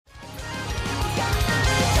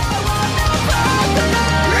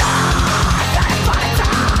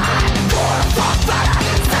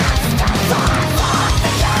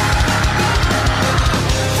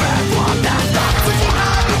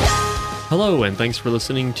Hello, and thanks for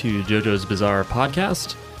listening to JoJo's Bizarre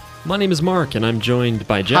Podcast. My name is Mark, and I'm joined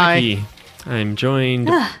by Jackie. Hi. I'm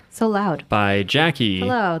joined So loud. by Jackie.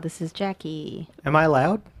 Hello, this is Jackie. Am I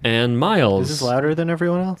loud? And Miles. Is this louder than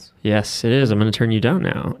everyone else? Yes, it is. I'm going to turn you down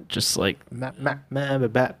now. Just like... Is that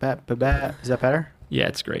better? Yeah,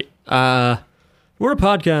 it's great. We're a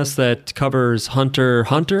podcast that covers Hunter x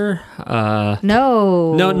Hunter.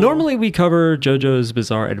 No. No, normally we cover JoJo's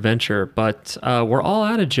Bizarre Adventure, but we're all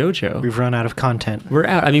out of JoJo. We've run out of content. We're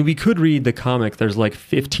out. I mean, we could read the comic. There's like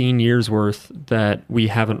 15 years worth that we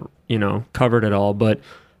haven't, covered at all. But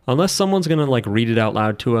unless someone's going to like read it out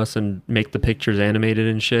loud to us and make the pictures animated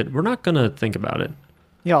and shit, we're not going to think about it.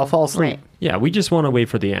 Yeah, I'll fall asleep. Right. Yeah, we just want to wait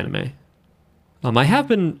for the anime. I have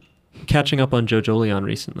been catching up on JoJo Leon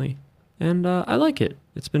recently, and I like it.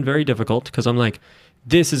 It's been very difficult because I'm like,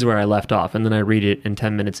 this is where I left off, and then I read it in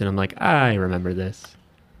 10 minutes, and I'm like, I remember this.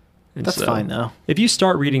 And That's fine, though. If you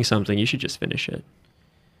start reading something, you should just finish it.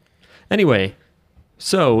 Anyway,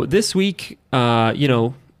 so this week,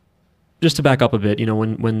 just to back up a bit,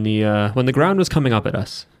 when the ground was coming up at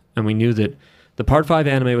us, and we knew that the Part 5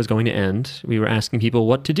 anime was going to end, we were asking people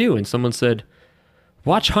what to do, and someone said,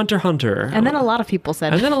 watch Hunter x Hunter. And then a lot of people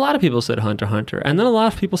said... And then a lot of people said Hunter x Hunter. And then a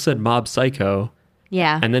lot of people said Mob Psycho.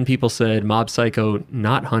 Yeah. And then people said Mob Psycho,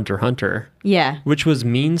 not Hunter x Hunter. Yeah. Which was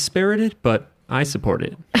mean-spirited, but I support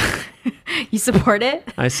it. You support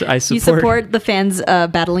it? I support... You support the fans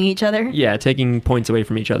battling each other? Yeah, taking points away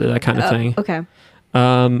from each other, that kind of thing. Okay.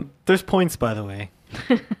 There's points, by the way.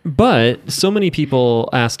 But so many people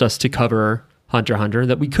asked us to cover Hunter x Hunter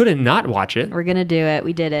that we couldn't not watch it. We're going to do it.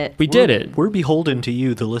 We did it. We did it. We're beholden to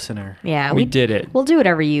you, the listener. Yeah. We did it. We'll do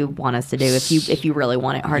whatever you want us to do if you really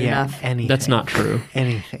want it hard enough. Anything. That's not true.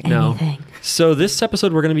 Anything. No. Anything. So this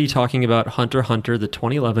episode, we're going to be talking about Hunter x Hunter, the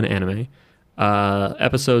 2011 anime,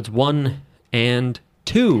 episodes 1 and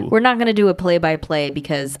 2. We're not going to do a play-by-play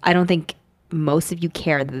because I don't think most of you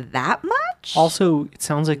care that much. Also, it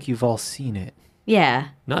sounds like you've all seen it. Yeah.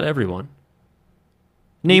 Not everyone.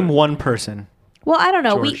 Name one person. Well, I don't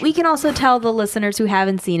know. George. We can also tell the listeners who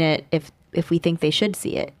haven't seen it if we think they should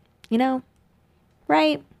see it.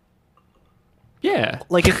 Right? Yeah.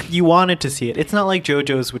 Like, if you wanted to see it. It's not like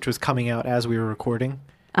JoJo's, which was coming out as we were recording.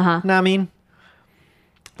 Uh-huh. Know what I mean?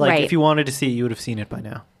 Like, Right. if you wanted to see it, you would have seen it by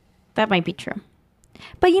now. That might be true.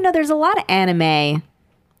 But there's a lot of anime.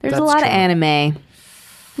 There's a That's lot true. of anime. I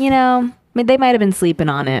mean, they might have been sleeping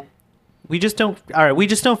on it. We just don't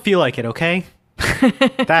feel like it, okay?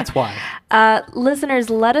 That's why. Listeners,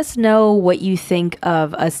 let us know what you think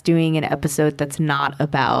of us doing an episode that's not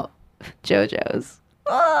about JoJo's.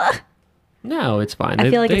 Ugh. No, it's fine. I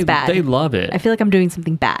feel like it's bad. They love it. I feel like I'm doing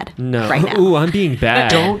something bad No. right now. Ooh, I'm being bad.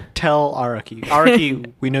 Don't tell Araki.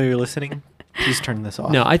 Araki, we know you're listening. Please turn this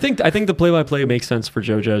off. No, I think the play-by-play makes sense for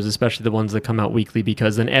JoJo's, especially the ones that come out weekly,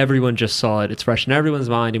 because then everyone just saw it. It's fresh in everyone's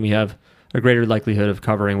mind, and we have a greater likelihood of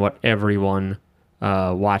covering what everyone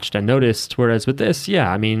watched and noticed. Whereas with this,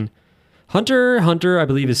 yeah, I mean, Hunter x Hunter, I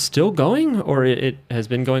believe, is still going, or it has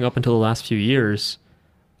been going up until the last few years,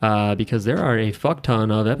 because there are a fuck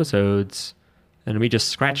ton of episodes, and we just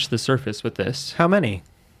scratched the surface with this. How many?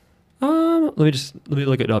 Let me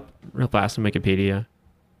look it up real fast on Wikipedia.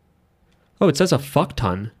 Oh, it says a fuck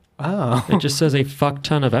ton. Oh. It just says a fuck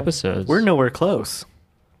ton of episodes. We're nowhere close.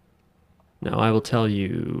 No, I will tell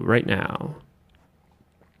you right now.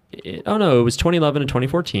 It was 2011 and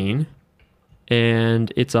 2014.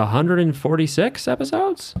 And it's 146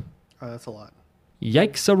 episodes? Oh, that's a lot.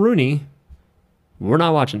 Yikes-a-rooney. We're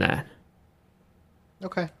not watching that.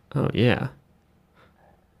 Okay. Oh, yeah.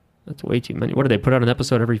 That's way too many. What, do they put out an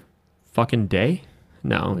episode every fucking day?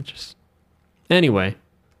 No, it just... Anyway.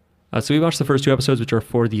 So we watched the first 2 episodes, which are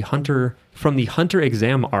from the Hunter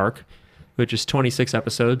exam arc, which is 26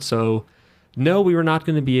 episodes. So, no, we were not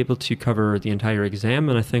going to be able to cover the entire exam,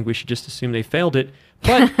 and I think we should just assume they failed it.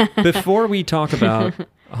 But before we talk about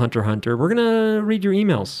Hunter x Hunter, we're going to read your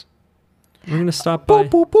emails. We're going to stop by...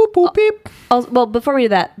 Boop, boop, boop, boop, beep. Well, before we do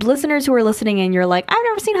that, listeners who are listening and you're like, I've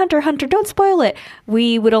never seen Hunter x Hunter, don't spoil it.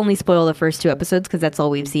 We would only spoil the first 2 episodes because that's all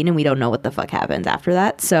we've seen and we don't know what the fuck happens after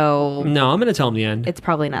that. So No, I'm going to tell them the end. it's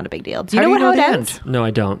probably not a big deal. Do you How know do how you know it the ends? No, I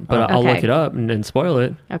don't, but Oh. I'll Okay. look it up and spoil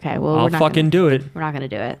it. Okay, well, I'll we're not fucking do it. We're not going to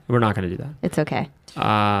do it. We're not going to do that. It's okay.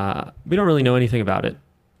 We don't really know anything about it.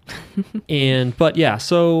 But yeah,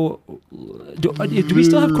 so do we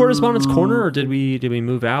still have Correspondence Corner, or did we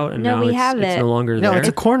move out and No, now we it's have it's it. no longer No, there? it's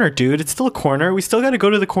a corner, dude. It's still a corner. We still got to go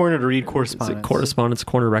to the corner to read Is correspondence. it Correspondence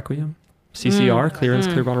Corner Requiem? CCR, Clearance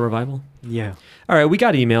Clear Bottle Revival. Yeah. All right, we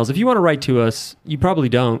got emails. If you want to write to us, you probably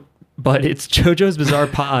don't, but it's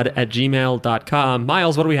jojosbizarrepod@gmail.com.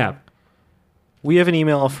 Miles, what do we have? We have an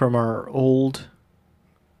email from our old,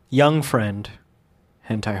 young friend,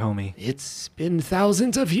 Hentai Homie. It's been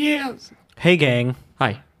thousands of years. Hey, gang.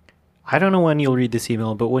 Hi. I don't know when you'll read this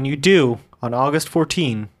email, but when you do, on August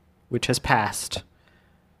 14, which has passed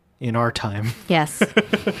in our time, Yes.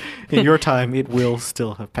 in your time, it will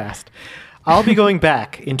still have passed. I'll be going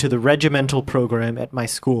back into the regimental program at my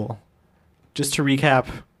school. Just to recap,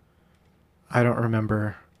 I don't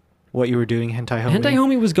remember what you were doing, Hentai Homie. Hentai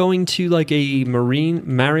Homie was going to like a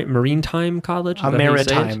maritime college. Is A that how you say it?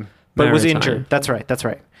 maritime, but was Maritime. injured. That's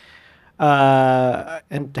right.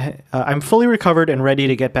 I'm fully recovered and ready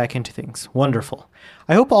to get back into things. Wonderful.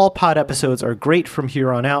 I hope all pod episodes are great from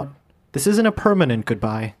here on out. This isn't a permanent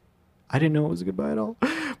goodbye. I didn't know it was a goodbye at all.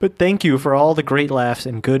 But thank you for all the great laughs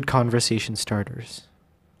and good conversation starters.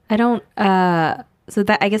 I don't. So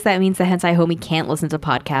that I guess that means the Hentai Homie can't listen to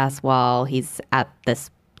podcasts while he's at this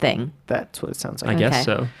thing. That's what it sounds I like. guess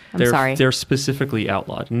Okay. so. I'm sorry. They're specifically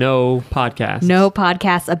outlawed. No podcasts. No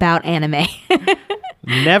podcasts about anime.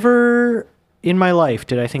 Never in my life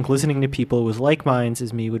did I think listening to people with like minds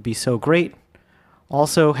as me would be so great.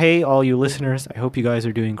 Also, hey, all you listeners, I hope you guys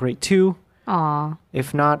are doing great too. Aw.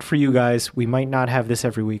 If not for you guys, we might not have this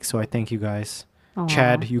every week, so I thank you guys. Aw.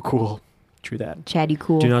 Chad, you cool. True that. Chad, you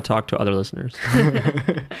cool. Do not talk to other listeners.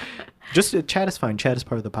 Just Chad is fine. Chad is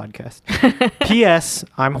part of the podcast. P.S.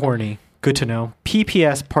 I'm horny. Good to know.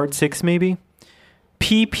 P.P.S. Part 6 maybe.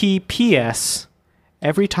 P.P.P.S.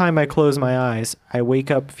 Every time I close my eyes, I wake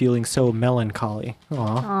up feeling so melancholy. Aw.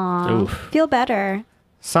 Aw. Oof. Feel better.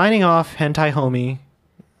 Signing off, Hentai Homie.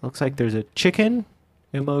 Looks like there's a chicken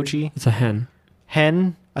emoji. It's a hen.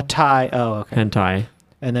 Hen, a tie. Oh, okay. Hentai.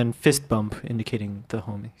 And then fist bump indicating the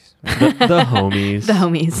homies. The homies. The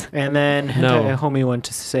homies. And then No. Hentai Homie went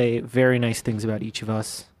to say very nice things about each of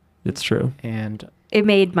us. It's true. And It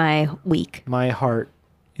made my week. my heart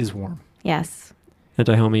is warm. Yes.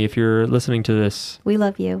 Hentai Homie, if you're listening to this, We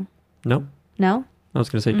love you. nope. No? I was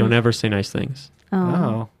going to say, don't ever say nice things.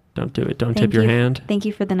 Oh. Don't do it. Don't Thank tip your you. hand. Thank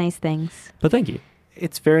you for the nice things. But thank you.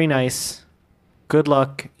 It's very nice. Good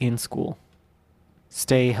luck in school.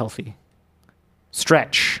 Stay healthy.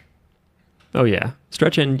 Stretch. Oh yeah,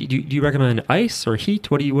 stretch. And do you recommend ice or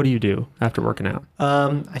heat? What do you do after working out?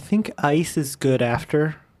 I think ice is good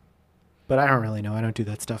after, but I don't really know. I don't do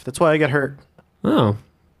that stuff. That's why I get hurt. Oh,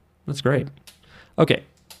 that's great. Okay.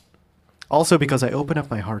 Also because I open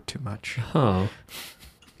up my heart too much. Oh,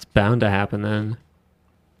 it's bound to happen then.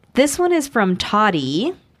 This one is from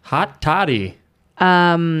Toddy. Hot toddy.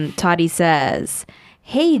 Toddy says,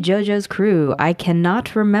 "Hey JoJo's crew, I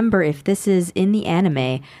cannot remember if this is in the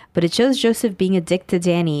anime, but it shows Joseph being a dick to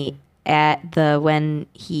Danny at when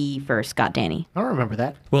he first got Danny. I don't remember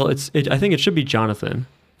that. Well, I think it should be Jonathan.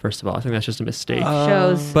 First of all, I think that's just a mistake.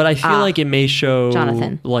 Shows, But I feel like it may show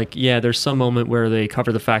Jonathan. Like, yeah, there's some moment where they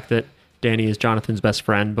cover the fact that Danny is Jonathan's best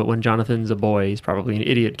friend, but when Jonathan's a boy, he's probably an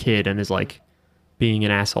idiot kid and is like being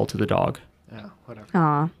an asshole to the dog. Oh, whatever.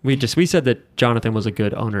 Aw. We said that Jonathan was a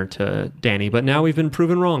good owner to Danny, but now we've been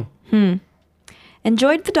proven wrong.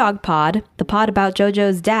 Enjoyed the dog pod. The pod about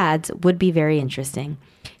JoJo's dads would be very interesting.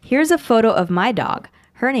 Here's a photo of my dog.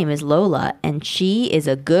 Her name is Lola, and she is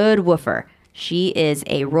a good woofer. She is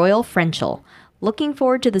a royal Frenchel. Looking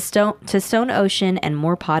forward to Stone Ocean and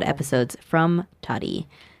more pod episodes from Toddy.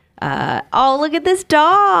 Oh, look at this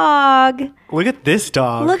dog. Look at this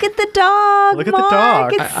dog. Look at the dog. Look at the Mark.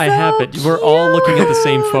 dog. It's I have so it. We're all looking at the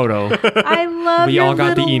same cute. photo. I love We your all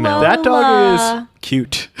got the little email. That dog Lola. is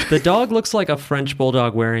cute. The dog looks like a French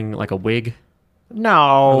bulldog wearing like a wig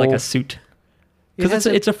No. or like a suit. Because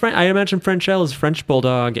it's a French. I imagine Frenchelle is French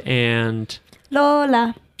bulldog and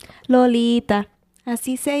Lola, Lolita,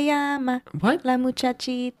 así se llama what? la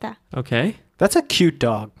muchachita. Okay, That's a cute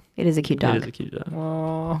dog. It is a cute it dog. is a cute dog.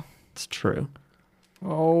 Oh. It's true.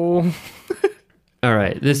 Oh. All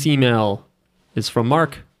right, this email is from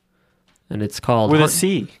Mark, and it's called With a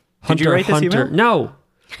C. Did Hunter you write this Hunter. email? No,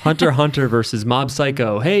 Hunter Hunter versus Mob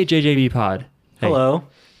Psycho. Hey JJB Pod. Hey. Hello.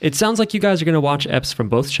 It sounds like you guys are going to watch eps from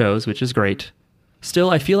both shows, which is great. Still,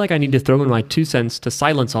 I feel like I need to throw in my 2 cents to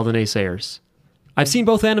silence all the naysayers. I've seen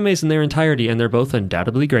both animes in their entirety, and they're both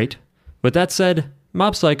undoubtedly great. With that said,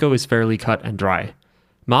 Mob Psycho is fairly cut and dry.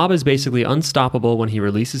 Mob is basically unstoppable when he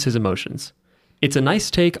releases his emotions. It's a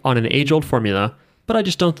nice take on an age-old formula, but I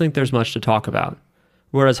just don't think there's much to talk about.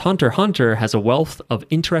 Whereas Hunter x Hunter has a wealth of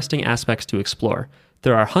interesting aspects to explore.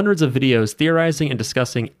 There are hundreds of videos theorizing and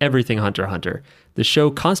discussing everything Hunter x Hunter. The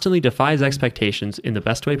show constantly defies expectations in the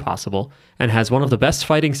best way possible and has one of the best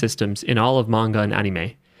fighting systems in all of manga and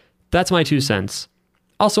anime. That's my 2 cents.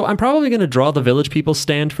 Also, I'm probably going to draw the Village People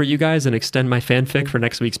stand for you guys and extend my fanfic for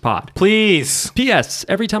next week's pod. Please. P.S.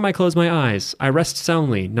 Every time I close my eyes, I rest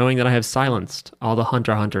soundly, knowing that I have silenced all the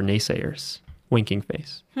Hunter x Hunter naysayers. Winking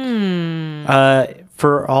face.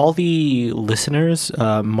 For all the listeners,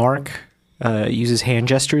 Mark uses hand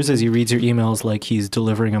gestures as he reads your emails like he's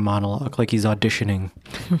delivering a monologue, like he's auditioning.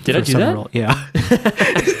 Did I for do some that? role. Yeah.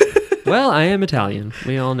 Well, I am Italian.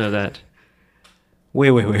 We all know that.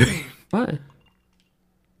 Wait. What?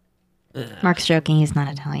 Mark's joking. He's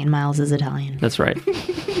not Italian. Miles is Italian. That's right.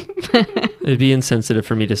 It'd be insensitive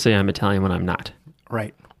for me to say I'm Italian when I'm not.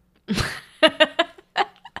 Right.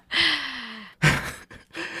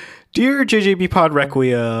 Dear JJB Pod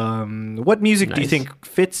Requiem, what music do you Nice. think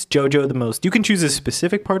fits JoJo the most? You can choose a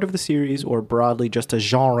specific part of the series or broadly just a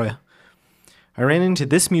genre. I ran into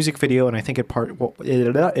this music video and I think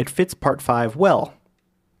it fits part 5 well.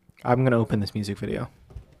 I'm going to open this music video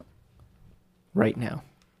right now.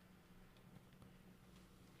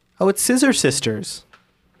 Oh, it's Scissor Sisters.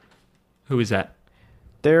 Who is that?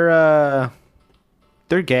 They're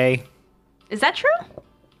gay. Is that true?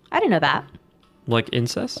 I didn't know that. Like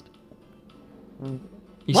incest? You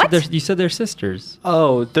What? Said you said they're sisters.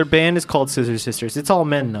 Oh, their band is called Scissor Sisters. It's all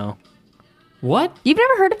men though. What? You've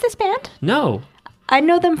never heard of this band? No. I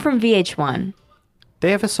know them from VH1. They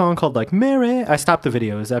have a song called like Mary. I stopped the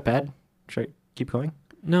video. Is that bad? Should I keep going?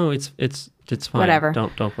 No, it's fine. Whatever.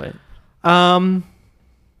 Don't play it.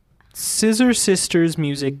 Scissor Sisters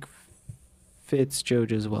music fits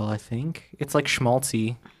JoJo's well, I think. It's like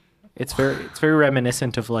schmaltzy. It's very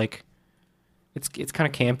reminiscent of like it's kind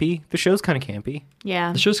of campy. The show's kind of campy.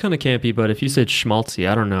 Yeah. The show's kind of campy, but if you said schmaltzy,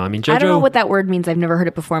 I don't know. I mean, JoJo. I don't know what that word means. I've never heard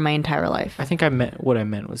it before in my entire life. I think what I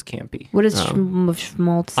meant was campy. What is Oh.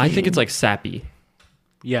 schmaltzy? I think it's like sappy.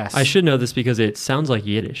 Yes. I should know this because it sounds like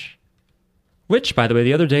Yiddish. Which, by the way,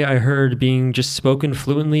 the other day I heard being just spoken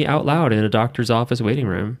fluently out loud in a doctor's office waiting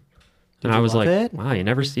room. And Did I you was love like, it? wow, you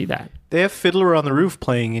never see that. They have Fiddler on the Roof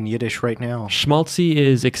playing in Yiddish right now. Schmaltzy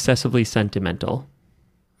is excessively sentimental.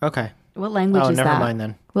 Okay. What language is never that? mind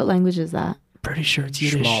then. What language is that? Pretty sure it's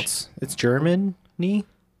Yiddish. Schmaltz. It's Germany?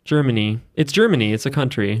 Germany. It's Germany. It's a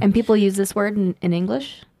country. And people use this word in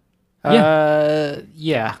English?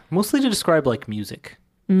 Yeah. Mostly to describe like music.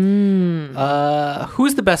 Who's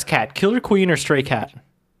the best cat? Killer Queen or Stray Cat?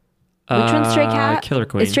 Which one's Stray Cat? Killer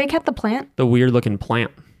Queen. Is Stray Cat the plant? The weird looking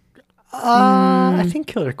plant. I think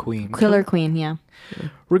Killer Queen. Killer Queen, yeah.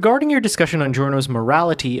 Regarding your discussion on Giorno's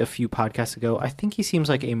morality a few podcasts ago, I think he seems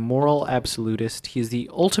like a moral absolutist. He is the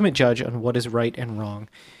ultimate judge on what is right and wrong.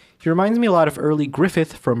 He reminds me a lot of early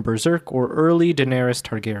Griffith from Berserk or early Daenerys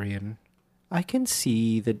Targaryen. I can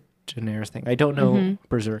see the Daenerys thing. I don't know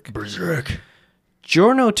Berserk.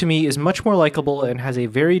 Giorno to me is much more likable and has a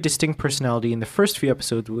very distinct personality in the first few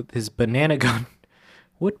episodes with his banana gun.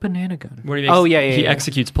 What banana gun? Where he makes, he yeah.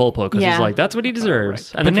 executes Pol Pot because Yeah. he's like, that's what he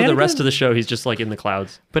deserves. And then for Banana the rest gun- of the show, he's just like in the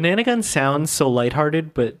clouds. Banana gun sounds so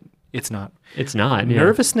lighthearted, but it's not. It's not. Yeah.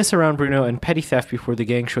 Nervousness around Bruno and petty theft before the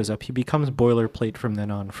gang shows up. He becomes boilerplate from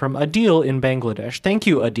then on. From Adil in Bangladesh. Thank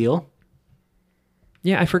you, Adil.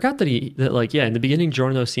 Yeah, I forgot that in the beginning,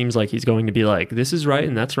 Giorno seems like he's going to be like, this is right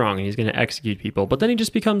and that's wrong, and he's going to execute people. But then he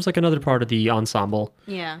just becomes like another part of the ensemble,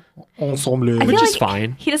 Yeah. Ensemble. I which feel is like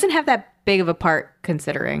fine. He doesn't have that big of a part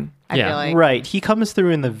considering. I Yeah. feel like. Right. He comes through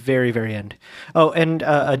in the very, very end. Oh, and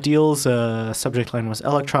Adil's subject line was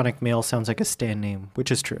electronic mail sounds like a stand name, which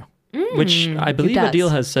is true. Which I believe does. Adil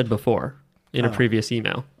has said before in a previous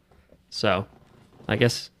email. So I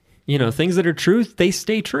guess, things that are true, they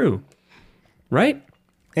stay true. Right?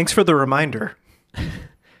 Thanks for the reminder.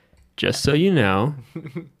 Just so you know.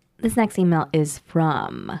 This next email is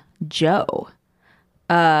from Joe.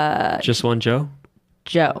 Just one Joe?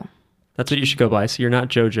 Joe. That's what you should go by. So you're not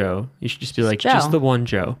JoJo. You should just be like, Joe. just the one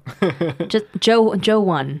Joe. Just Joe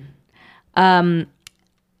 1.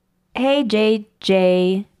 Hey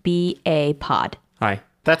JJBA pod. Hi.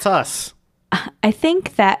 That's us. I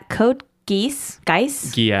think that Code Geass,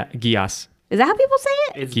 Gias. is that how people say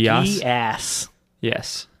it? It's Gias. Gias.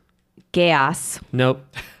 Yes. Gas. Nope.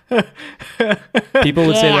 People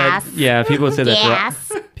would say that. Gas. Yeah, people would say that.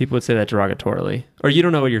 Gas. People would say that derogatorily. Or you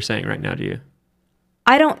don't know what you're saying right now, do you?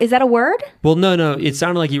 Is that a word? Well, no. It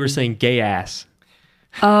sounded like you were saying gay ass.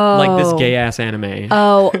 Oh. Like this gay ass anime.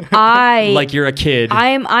 Oh, Like you're a kid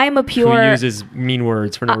I'm a who pure uses mean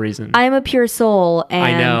words for no reason. I'm a pure soul,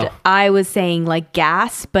 and know. I was saying like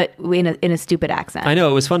gas, but in a stupid accent. I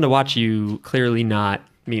know it was fun to watch you clearly not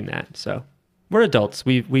mean that. So we're adults.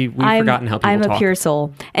 We've forgotten how people I'm talk. a pure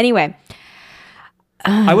soul. Anyway,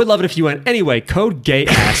 I would love it if you went anyway. Code gay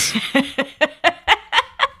ass.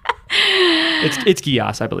 It's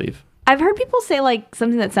Gias, I believe. I've heard people say like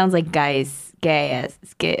something that sounds like Geis. Geis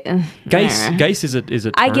is a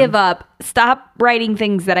I term. give up. Stop writing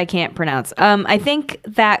things that I can't pronounce. I think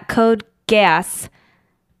that Code Geass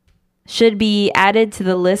should be added to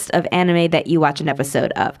the list of anime that you watch an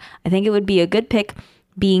episode of. I think it would be a good pick,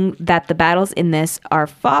 being that the battles in this are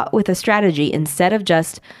fought with a strategy instead of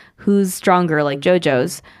just who's stronger like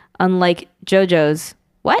JoJo's. Unlike JoJo's,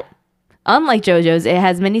 it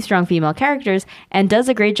has many strong female characters and does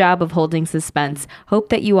a great job of holding suspense. Hope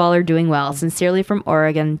that you all are doing well. Sincerely from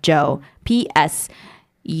Oregon, Joe. P.S.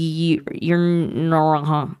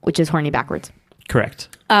 You're which is horny backwards.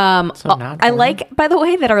 Correct. I like, by the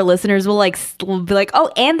way, that our listeners will be like,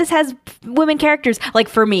 oh, and this has women characters, like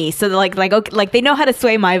for me. So they're like they know how to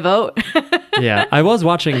sway my vote. Yeah, I was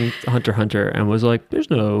watching Hunter x Hunter and was like,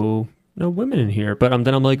 there's no women in here. But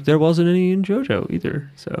then I'm like, there wasn't any in JoJo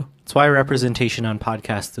either. So That's why representation on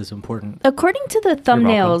podcasts is important. According to the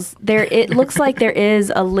thumbnails, it looks like there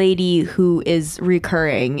is a lady who is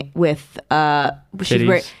recurring with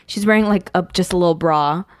she's wearing like just a little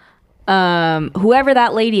bra. Whoever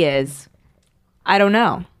that lady is, I don't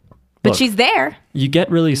know, but Look, she's there. You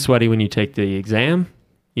get really sweaty when you take the exam.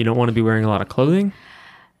 You don't want to be wearing a lot of clothing.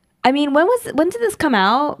 I mean, when did this come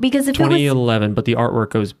out? Because if 2011, but the artwork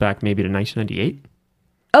goes back maybe to 1998.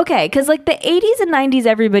 Okay, because like the 80s and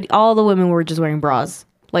 90s, all the women were just wearing bras,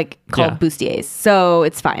 like called bustiers. So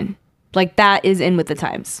it's fine. Like that is in with the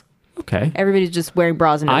times. Okay. Everybody's just wearing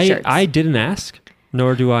bras and no shirts. I didn't ask,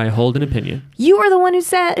 nor do I hold an opinion. You were the one who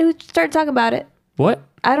started talking about it. What?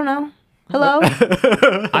 I don't know. Hello?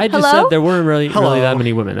 I just Hello? said there weren't really that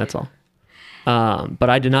many women. That's all. But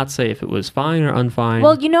I did not say if it was fine or unfine.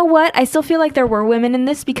 Well, you know what? I still feel like there were women in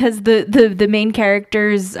this because the main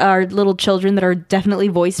characters are little children that are definitely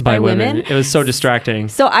voiced by women. It was so distracting.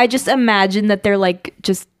 So I just imagine that they're like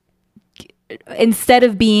just instead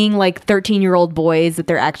of being like 13-year-old boys, that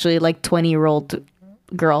they're actually like 20-year-old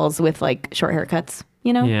girls with like short haircuts.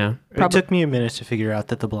 You know? Yeah. It took me a minute to figure out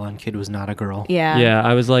that the blonde kid was not a girl. Yeah. Yeah,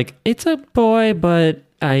 I was like, it's a boy, but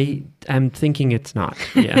I'm thinking it's not.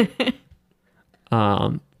 Yeah.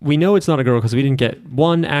 We know it's not a girl because we didn't get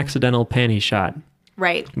one accidental panty shot.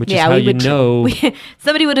 Right. Which is how you know.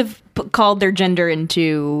 Somebody would have called their gender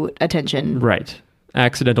into attention. Right.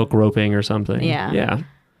 Accidental groping or something. Yeah. Yeah.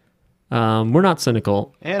 We're not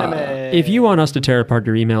cynical. Anime. If you want us to tear apart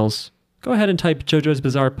your emails, go ahead and type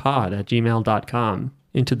jojosbizarrepod@gmail.com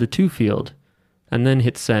into the to field and then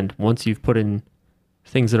hit send once you've put in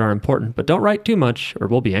things that are important. But don't write too much or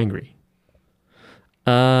we'll be angry.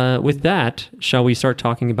 With that, shall we start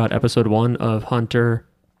talking about episode 1 of Hunter?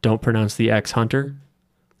 Don't pronounce the X Hunter.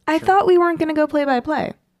 I thought we weren't going to go play by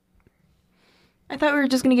play. I thought we were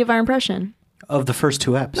just going to give our impression. Of the first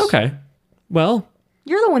 2 eps. Okay. Well,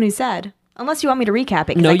 you're the one who said. Unless you want me to recap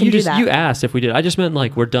it. No, I can do that. You asked if we did. I just meant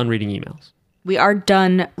like we're done reading emails. We are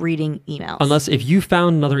done reading emails. Unless if you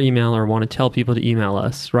found another email or want to tell people to email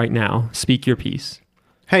us right now, speak your piece.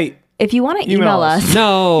 Hey. If you want to email us,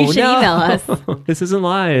 no, you should email us. This isn't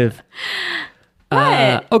live.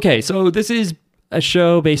 What? Okay, so this is a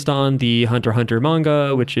show based on the Hunter x Hunter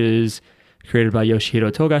manga, which is created by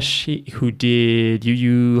Yoshihiro Togashi, who did Yu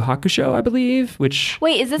Yu Hakusho, I believe, which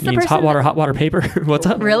wait, is this the means person hot water paper? What's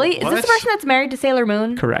up? Really? Is this the person that's married to Sailor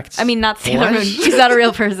Moon? Correct. I mean, not Sailor Moon. She's not a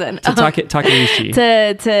real person. Takeuchi.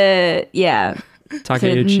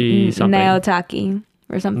 Takeuchi something. Naotaki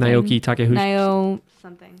or something. Naoki Takeuchi. Nao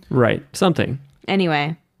something. Right, something.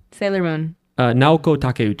 Anyway, Sailor Moon. Naoko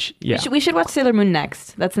Takeuchi. Yeah. We should watch Sailor Moon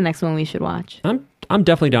next. That's the next one we should watch. I'm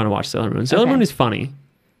definitely down to watch Sailor Moon. Sailor Okay. Moon is funny.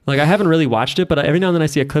 Like, I haven't really watched it, but every now and then I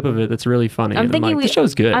see a clip of it that's really funny. I'm thinking the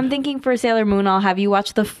show's good. I'm thinking for Sailor Moon, I'll have you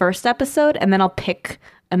watch the first episode, and then I'll pick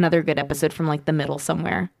another good episode from like the middle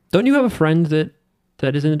somewhere. Don't you have a friend that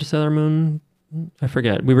is into Sailor Moon? I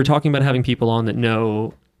forget. We were talking about having people on that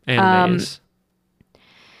know animes.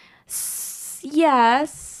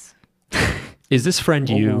 Yes. Is this friend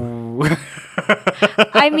you? Ooh.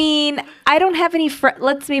 I mean, I don't have any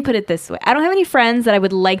let me put it this way. I don't have any friends that I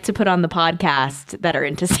would like to put on the podcast that are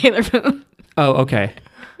into Sailor Moon. Oh, okay.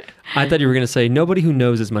 I thought you were going to say nobody who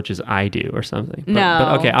knows as much as I do or something.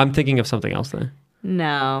 But okay, I'm thinking of something else then.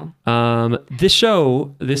 No. This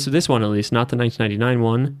show, this one at least, not the 1999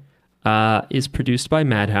 one, is produced by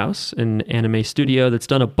Madhouse, an anime studio that's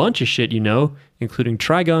done a bunch of shit, including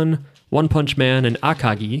Trigun, One Punch Man, and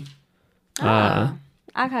Akagi.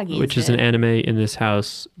 Akagi, which is an anime in this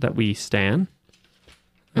house that we stan.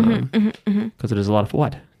 Because it is a lot of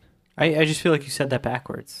what? I just feel like you said that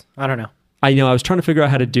backwards. I don't know. I know. I was trying to figure out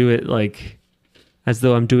how to do it like as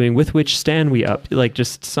though I'm doing with which stan we up, like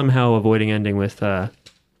just somehow avoiding ending with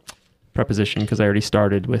preposition because I already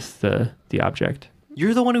started with the object.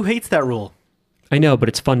 You're the one who hates that rule. I know, but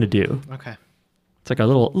it's fun to do. Okay. It's like a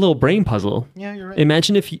little brain puzzle. Yeah, you're right.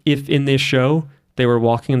 Imagine if in this show they were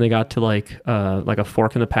walking and they got to like a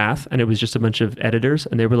fork in the path, and it was just a bunch of editors,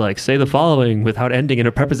 and they were like, say the following without ending in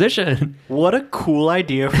a preposition. What a cool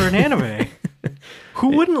idea for an anime. Who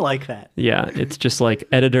wouldn't like that? Yeah, it's just like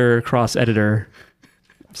editor cross editor,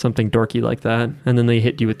 something dorky like that, and then they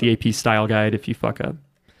hit you with the AP style guide if you fuck up.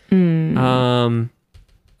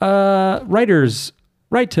 Writers,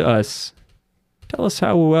 write to us. Tell us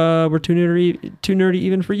how we're too nerdy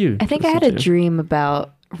even for you. I think I had a dream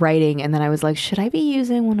about writing, and then I was like, should I be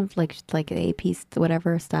using one of like the AP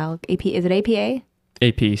whatever style? AP, is it APA?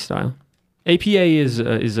 AP style. APA is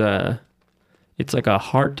it's like a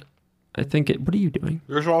heart. I think it. What are you doing?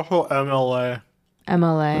 There's also MLA.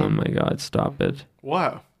 MLA. Oh my God! Stop it!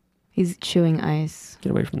 Wow. He's chewing ice.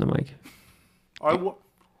 Get away from the mic. I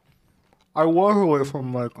was away from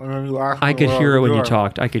Mike, and then you asked me I could where hear it was when you going.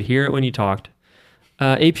 talked. I could hear it when you talked.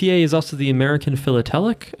 APA is also the American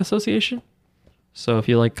Philatelic Association. So if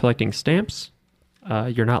you like collecting stamps,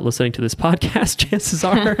 you're not listening to this podcast, chances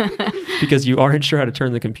are, because you aren't sure how to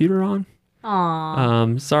turn the computer on.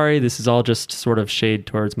 Aww. Sorry, this is all just sort of shade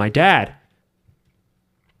towards my dad.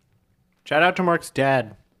 Shout out to Mark's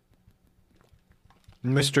dad.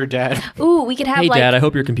 Mr. Dad. Ooh, we could have Hey, like Dad, I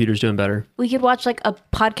hope your computer's doing better. we could watch like a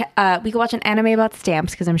podcast. We could watch an anime about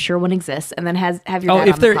stamps because I'm sure one exists, and then have your Oh, dad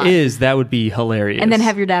if on the there pod. is, that would be hilarious. And then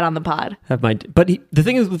have your dad on the pod. The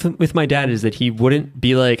thing is with my dad is that he wouldn't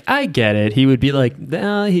be like, I get it. He would be like,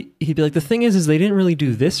 he'd be like, the thing is they didn't really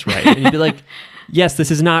do this right. And he'd be like, yes, this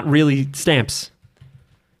is not really stamps.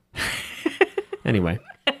 Anyway,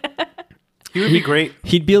 He would be great.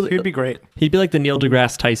 he'd be great. He'd be like the Neil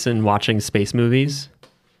deGrasse Tyson watching space movies,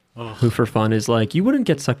 who for fun is like, you wouldn't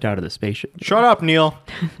get sucked out of the spaceship. Shut up, Neil.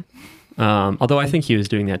 Although I think he was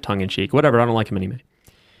doing that tongue in cheek. Whatever, I don't like him anime.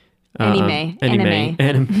 Anime.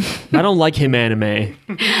 I don't like him anime.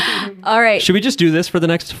 All right. Should we just do this for the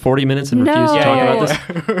next 40 minutes and No. refuse to talk Yeah,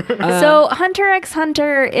 about this? So Hunter x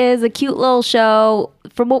Hunter is a cute little show.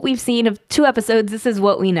 From what we've seen of 2 episodes, this is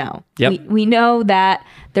what we know. Yep. We know that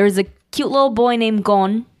there's a cute little boy named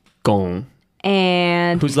Gon, Gong.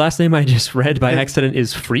 and Whose last name I just read by accident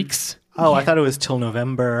is Freaks. Oh, I thought it was till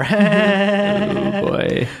November. Oh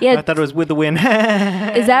boy. yeah, I thought it was with the wind.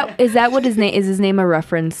 is that what his name is? His name a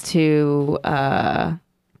reference to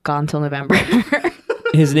Gone Till November,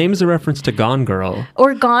 His name is a reference to Gone Girl.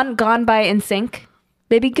 or Gone by NSYNC?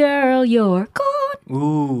 Baby girl, you're gone.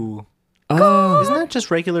 Ooh. Oh, Isn't that just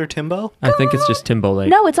regular Timbo? I think it's just Timberlake.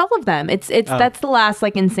 No, it's all of them. It's that's the last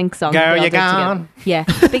like NSYNC song. Girl, they all you did together. gone. Yeah,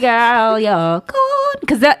 baby girl, you're gone.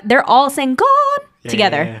 Because they're all saying gone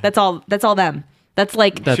together. yeah. That's all them. That's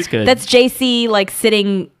like That's good. that's JC like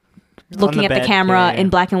sitting looking the at the bed. camera Yeah, yeah. in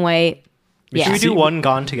black and white. Yeah. Should we See- do one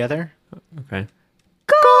Gone together? Okay.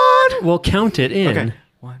 Gone. We'll count it in. Okay.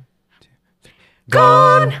 1, 2, 3.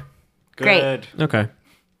 Gone. Good. Great. Okay.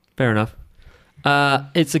 Fair enough.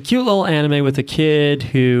 It's a cute little anime with a kid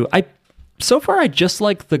who so far I just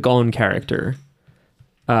like the Gon character.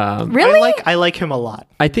 Really? I like him a lot.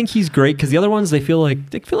 I think he's great because the other ones they feel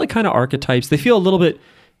like kind of archetypes. They feel a little bit.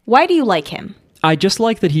 Why do you like him? I just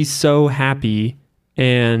like that he's so happy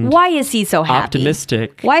and Why is he so happy?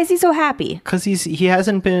 optimistic. Why is he so happy? Because he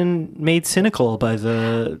hasn't been made cynical by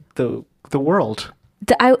the world.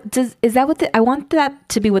 I want that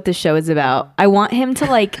to be what the show is about. I want him to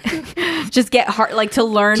like just get hard, like to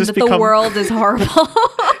learn Just that the become- world is horrible.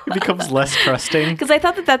 He becomes less trusting. Because I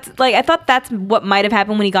thought that's what might have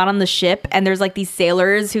happened when he got on the ship, and there's like these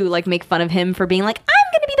sailors who like make fun of him for being like,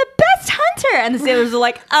 I'm gonna be the best hunter, and the sailors are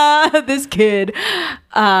like, this kid.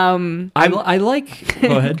 I like.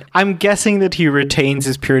 Go ahead. I'm guessing that he retains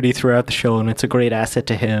his purity throughout the show, and it's a great asset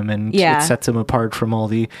to him, and Yeah. it sets him apart from all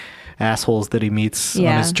the assholes that he meets on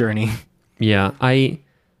Yeah. his journey. Yeah, I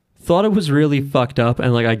thought it was really fucked up,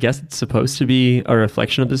 and like I guess it's supposed to be a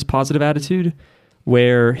reflection of this positive attitude,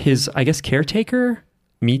 where his caretaker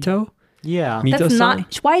Mito. Yeah. Mito That's san,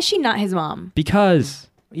 not. Why is she not his mom? because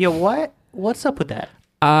Yeah, what? What's up with that?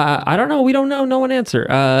 I don't know. We don't know. No one answer.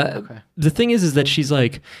 Okay. The thing is that she's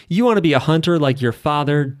like, you want to be a hunter like your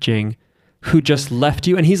father, Jing, who just left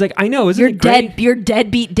you, and he's like, I know, isn't Your it great? your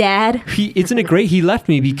deadbeat dad. Isn't it great? He left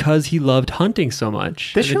me because he loved hunting so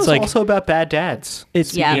much. This And show's it's like also about bad dads.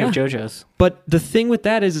 it's Yeah. Speaking of JoJo's. But the thing with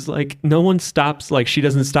that is like no one stops. Like she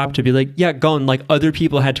doesn't stop to be like, yeah, Gon. Like other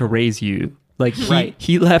people had to raise you. Like Right.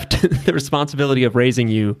 he left the responsibility of raising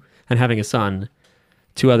you and having a son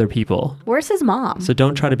to other people. Where's his mom? So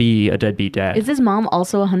don't try to be a deadbeat dad. Is his mom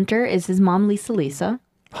also a hunter? Is his mom Lisa?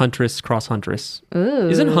 Huntress cross Huntress. Ooh.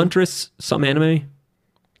 Isn't Huntress some anime?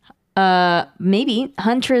 Maybe.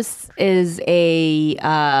 Huntress is a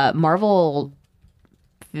Marvel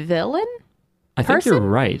villain? I think you're Person?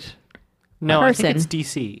 right. No, I think Person. it's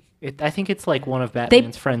DC. I think it's like one of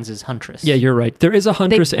Batman's friends is Huntress. Yeah, you're right. There is a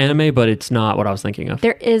Huntress anime, but it's not what I was thinking of.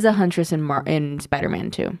 There is a Huntress in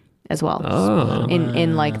Spider-Man 2 as well. Oh.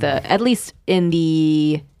 In like at least in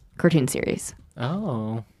the cartoon series.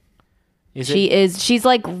 Oh. She's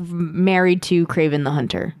like married to Kraven the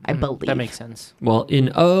Hunter, I believe. That makes sense. Well,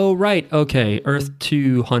 okay. Earth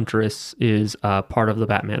 2 Huntress is part of the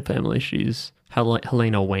Batman family. She's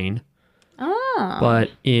Helena Wayne. Oh. But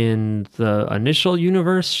in the initial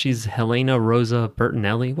universe, she's Helena Rosa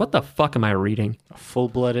Bertinelli. What the fuck am I reading? A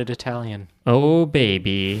full-blooded Italian. Oh,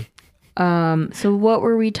 baby. So what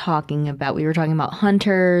were we talking about? We were talking about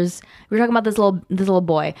hunters. We were talking about this little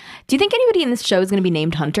boy. Do you think anybody in this show is going to be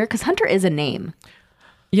named Hunter? Because Hunter is a name.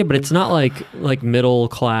 Yeah, but it's not like middle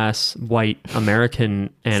class white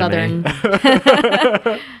American anime.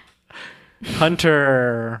 Southern.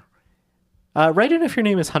 Hunter. Write in if your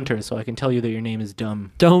name is Hunter so I can tell you that your name is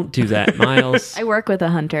dumb. Don't do that, Miles. I work with a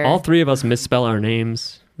hunter. All three of us misspell our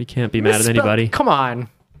names. We can't be mad at anybody. Come on.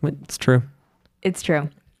 It's true. It's true.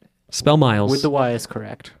 Spell Miles. With the Y is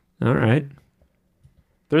correct. All right.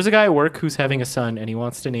 There's a guy at work who's having a son and he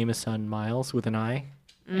wants to name his son Miles with an I.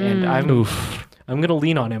 And Oof. I'm going to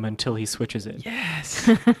lean on him until he switches it. Yes.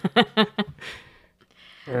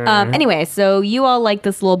 Anyway, so you all like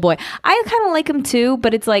this little boy. I kind of like him too,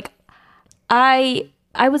 but it's like I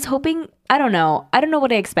was hoping, I don't know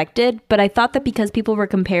what I expected, but I thought that because people were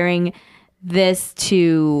comparing this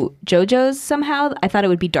to JoJo's somehow, I thought it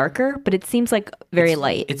would be darker, but it seems like very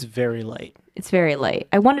light. It's very light. It's very light.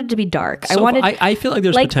 I wanted it to be dark. So I feel like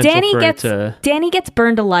there's like potential Danny for gets it to... Danny gets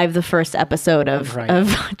burned alive the first episode of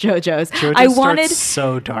JoJo's. JoJo starts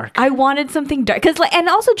so dark. I wanted something dark because and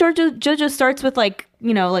also JoJo starts with like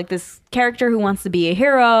this character who wants to be a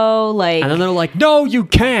hero, like, And then they're like, no, you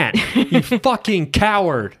can't. You fucking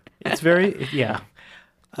coward. It's very, yeah.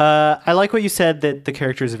 I like what you said that the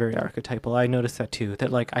characters are very archetypal. I noticed that too,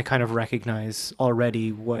 that like I kind of recognize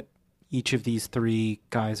already what each of these three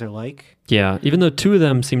guys are like. Yeah, even though two of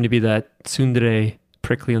them seem to be that tsundere,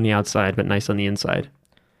 prickly on the outside, but nice on the inside.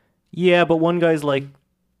 Yeah, but one guy's like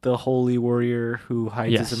the holy warrior who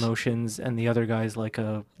hides Yes. his emotions, and the other guy's like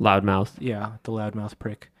the Loudmouth. loudmouth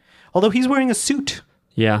prick. Although he's wearing a suit.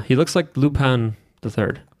 Yeah, he looks like Lupin the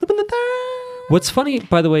Third. Lupin the Third. What's funny,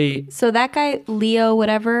 by the way, so that guy Leo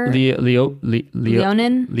whatever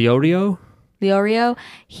Leonin Leorio,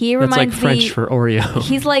 he that's like reminds French me. for Oreo.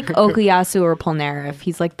 He's like Okuyasu or Polnareff.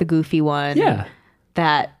 He's like the goofy one. Yeah,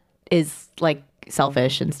 that is like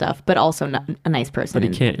selfish and stuff, but also not a nice person but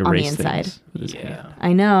he can't on the erase inside. things with his hand. Yeah.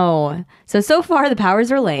 I know. So far the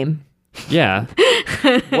powers are lame. Yeah,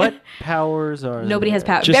 What powers are Nobody has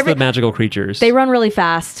there? power. just the magical creatures. They run really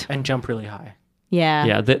fast. And jump really high. Yeah.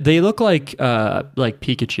 Yeah, they look like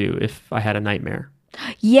Pikachu if I had a nightmare.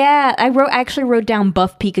 Yeah. I actually wrote down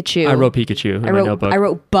buff Pikachu. I wrote Pikachu in my notebook. I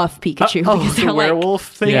wrote buff Pikachu because the they're like, werewolf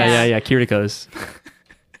thing? Yeah, Kiriko's.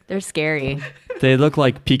 they're scary. They look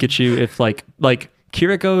like Pikachu if like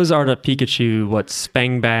Kiriko's are to Pikachu what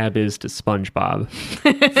Spangbab is to SpongeBob.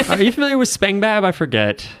 Are you familiar with Spangbab? I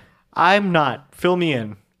forget. I'm not. Fill me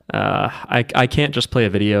in. I can't just play a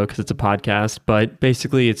video because it's a podcast, but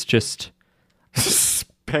basically it's just...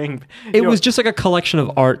 Bang. It was just like a collection of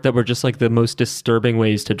art that were just like the most disturbing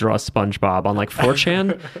ways to draw SpongeBob on like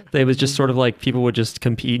 4chan. It was just sort of like people would just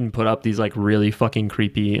compete and put up these like really fucking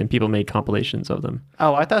creepy, and people made compilations of them.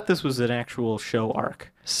 Oh, I thought this was an actual show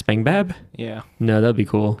arc. Spangbab? Yeah. No, that'd be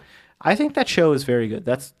cool. I think that show is very good.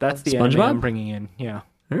 That's the SpongeBob? anime I'm bringing in. Yeah.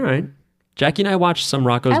 All right. Jackie and I watched some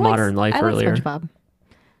Rocco's Modern Life earlier. SpongeBob.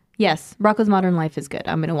 Yes, Rocco's Modern Life is good.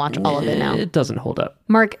 I'm going to watch all of it now. It doesn't hold up.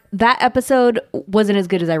 Mark, that episode wasn't as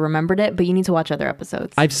good as I remembered it, but you need to watch other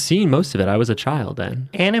episodes. I've seen most of it. I was a child then.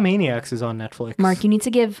 Animaniacs is on Netflix. Mark, you need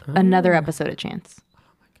to give another episode a chance.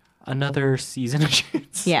 Another season of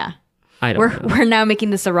chance. Yeah. I don't know. We're now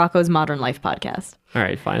making this a Rocco's Modern Life podcast. All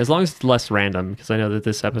right, fine. As long as it's less random, because I know that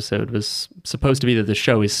this episode was supposed to be that the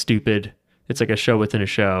show is stupid. It's like a show within a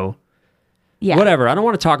show. Yeah. Whatever. I don't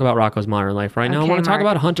want to talk about Rocco's Modern Life right now. I Okay, want to talk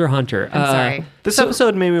Mark. about Hunter x Hunter. I'm sorry. This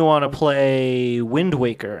episode made me want to play Wind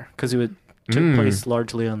Waker because it took place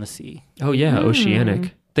largely on the sea. Oh yeah,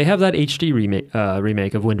 Oceanic. They have that HD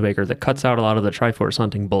remake of Wind Waker that cuts out a lot of the Triforce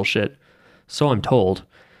hunting bullshit. So I'm told.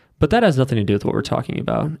 But that has nothing to do with what we're talking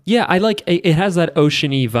about. Yeah, I like it has that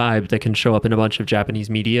oceany vibe that can show up in a bunch of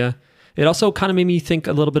Japanese media. It also kind of made me think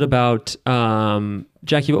a little bit about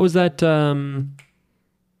Jackie, what was that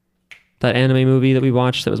that anime movie that we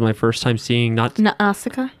watched. That was my first time seeing not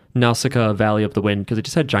Nausicaa. Nausicaa Valley of the Wind because it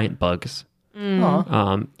just had giant bugs.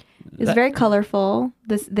 Aw. It's very colorful.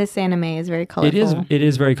 This anime is very colorful. It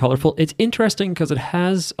is very colorful. It's interesting because it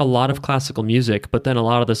has a lot of classical music, but then a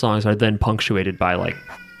lot of the songs are then punctuated by like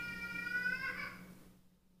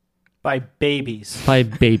By babies.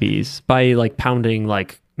 by like pounding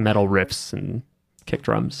like metal riffs and kick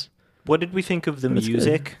drums. What did we think of the That's good.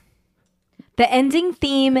 music? The ending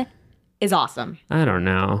theme is awesome. I don't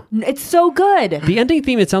know. It's so good. The ending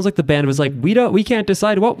theme, it sounds like the band was like, we can't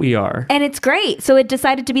decide what we are. And it's great. So it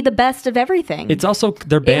decided to be the best of everything. It's also,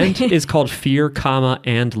 their band is called Fear,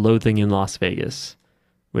 and Loathing in Las Vegas,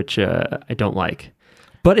 which I don't like.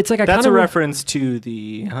 But it's like That's a reference to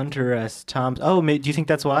the Hunter S. Thompson. Oh, do you think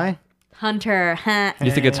that's why? Hunter.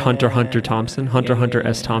 You think it's Hunter Thompson? Hunter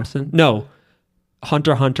S. Thompson? No.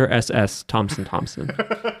 Hunter SS Thompson.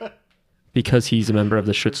 Because he's a member of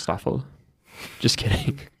the Schutzstaffel. Just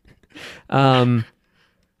kidding.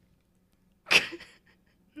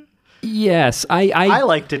 Yes, I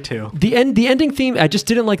liked it too. The ending theme, I just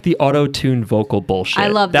didn't like the auto-tune vocal bullshit. I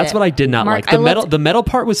loved That's it. what I did not Mark, like. The metal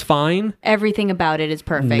part was fine. Everything about it is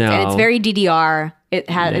perfect. No. And it's very DDR. It's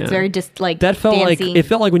Yeah. very just like That felt dancey. like, it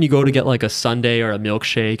felt like when you go to get like a sundae or a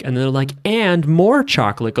milkshake and they're like, and more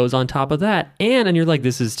chocolate goes on top of that. And you're like,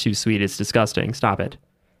 this is too sweet. It's disgusting. Stop it.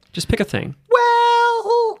 Just pick a thing.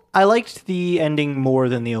 Well, I liked the ending more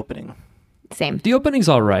than the opening. Same. The opening's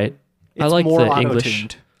all right. I It's like more the English.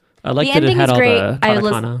 auto-tuned. I like The that it ending had is all great. the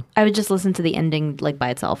katakana. I would just listen to the ending like by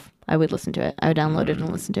itself. I would listen to it. I would download it and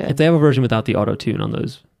listen to If it. they have a version without the auto tune on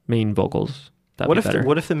those main vocals, that'd What be if better.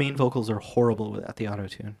 what if the main vocals are horrible without the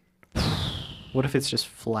auto-tune? What if it's just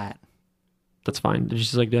flat? That's fine. It's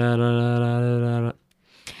just like da, da, da, da, da, da.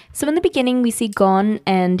 So in the beginning, we see Gon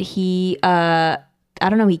and he, I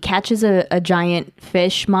don't know, he catches a giant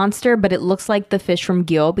fish monster, but it looks like the fish from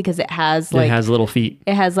Gyo because it has like It has little feet.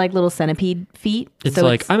 little centipede feet. It's so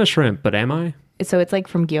like, I'm a shrimp, but am I? so it's like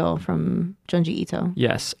from Gyo from Junji Ito.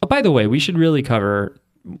 Yes. Oh, by the way, we should really cover,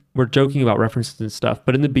 we're joking about references and stuff,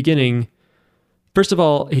 but in the beginning, first of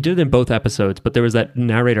all, he did it in both episodes, but there was that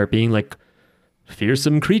narrator being like,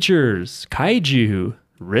 fearsome creatures, kaiju,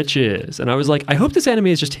 riches. And I was like, I hope this anime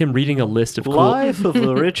is just him reading a list of cool... Life of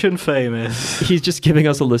the rich and famous. He's just giving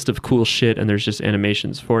us a list of cool shit and there's just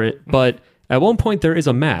animations for it. But at one point there is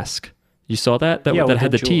a mask. You saw that? That Yeah, with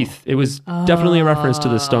had the the jewel. teeth. It was definitely a reference to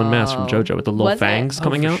the stone mask from JoJo with the little Was it? fangs Oh,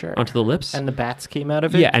 coming for out sure. onto the lips. And the bats came out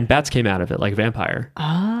of it? Yeah, and bats came out of it like a vampire.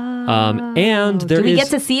 Oh. And there Do we is... get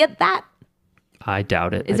to see it that? I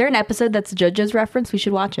doubt it. Is there an episode that's JoJo's reference? We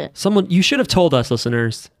should watch it. Someone, you should have told us,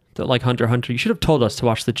 listeners, that like Hunter x Hunter, you should have told us to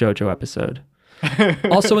watch the JoJo episode.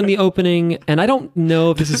 Also in the opening, and I don't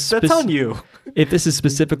know if this is That's on you. if this is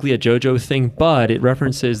specifically a JoJo thing, but it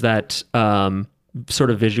references that sort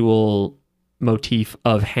of visual motif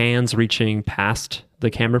of hands reaching past the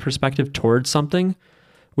camera perspective towards something,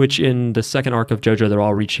 which in the second arc of JoJo, they're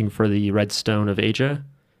all reaching for the red stone of Aja.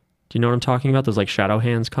 Do you know what I'm talking about? Those like shadow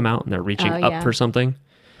hands come out and they're reaching Oh, up yeah. for something.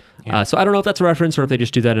 Yeah. So I don't know if that's a reference or if they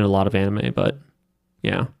just do that in a lot of anime, but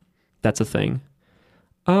yeah, that's a thing.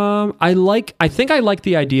 I think I like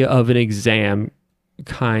the idea of an exam,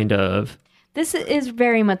 kind of, This is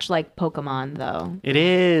very much like Pokemon, though. It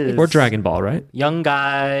is. or Dragon Ball, right? Young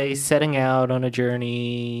guy setting out on a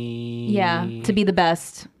journey. Yeah, to be the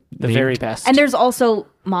best. the Me. very best. And there's also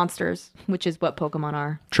monsters, which is what Pokemon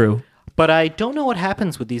are. True. But I don't know what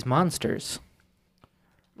happens with these monsters.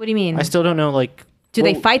 What do you mean? I still don't know, like... Do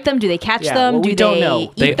they well, fight them? Do they catch yeah, them? well, Do we don't they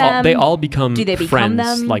know. eat them? They all become Do they become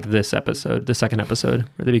friends, them? like this episode, the second episode,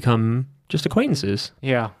 where they become just acquaintances.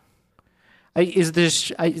 Yeah.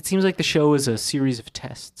 It seems like the show is a series of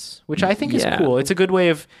tests, which I think Yeah. is cool. It's a good way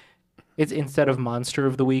of... It's instead of Monster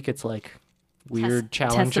of the Week, it's like weird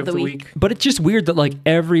challenge Test of the week. But it's just weird that like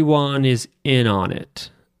everyone is in on it.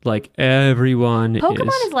 Like everyone Pokemon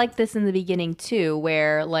is like this in the beginning too,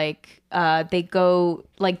 where like they go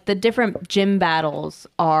like the different gym battles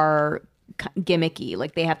are gimmicky.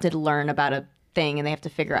 Like they have to learn about a thing and they have to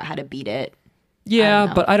figure out how to beat it. Yeah,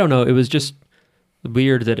 know. but I don't know. It was just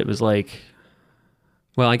weird that it was like,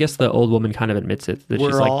 well, I guess the old woman kind of admits it that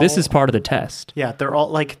she's We're like, this all- is part of the test. Yeah, they're all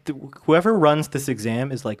like... whoever runs this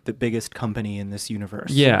exam is like the biggest company in this universe.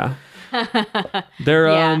 Yeah. They're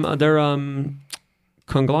Yeah.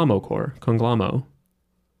 Conglamo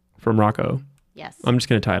from Rocco. Yes. I'm just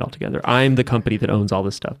going to tie it all together. I'm the company that owns all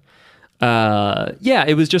this stuff. Yeah,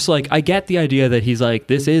 it was just like, I get the idea that he's like,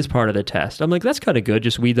 this is part of the test. I'm like, that's kind of good.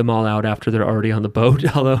 Just weed them all out after they're already on the boat.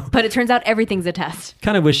 Although, But it turns out everything's a test.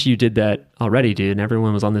 kind of wish you did that already, dude. And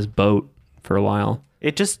everyone was on this boat for a while.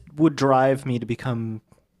 It just would drive me to become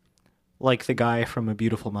like the guy from A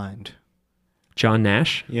Beautiful Mind. John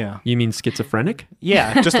Nash? Yeah. You mean schizophrenic?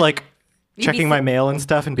 Yeah, just like Maybe checking my mail and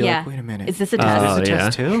stuff and be Yeah. like, wait a minute. Is this a Oh,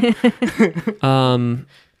 test? Is this a test too? Um,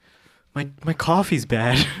 My coffee's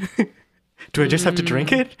bad. Do I just have to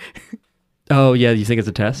drink it? oh, yeah, you think it's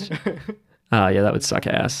a test? Yeah, that would suck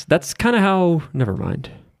ass. That's kind of how... Never mind.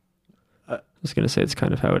 I was going to say it's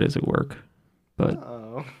kind of how it is at work. But...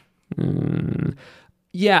 Oh.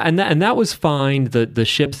 Yeah, and that was fine. The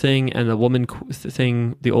ship thing and the woman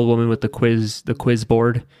thing, the old woman with the quiz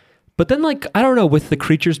board. But then, like, I don't know, with the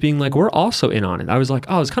creatures being like, we're also in on it. I was like,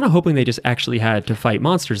 oh, I was kind of hoping they just actually had to fight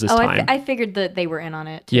monsters this time. I figured that they were in on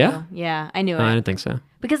it. Too. Yeah? Yeah, I knew it. I didn't think so.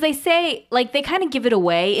 Because they say, like, they kind of give it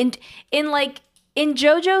away. In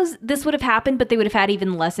JoJo's, this would have happened, but they would have had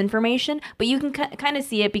even less information. But you can kind of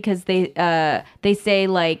see it because they say,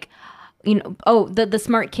 like, you know, oh, the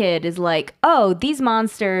smart kid is like, oh, these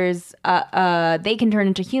monsters, they can turn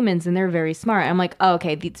into humans and they're very smart. I'm like, oh,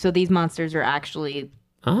 okay, so these monsters are actually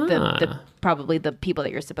probably the people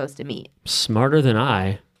that you're supposed to meet. Smarter than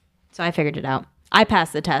I. So I figured it out. I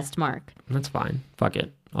passed the test, Mark. That's fine. Fuck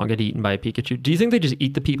it. I'll get eaten by a Pikachu. Do you think they just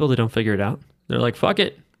eat the people that don't figure it out? They're like, fuck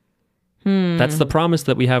it. That's the promise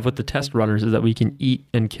that we have with the test runners, is that we can eat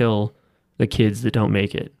and kill the kids that don't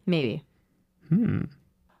make it. Maybe.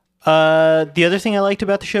 The other thing I liked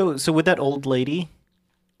about the show, so with that old lady,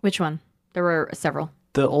 Which one? There were several.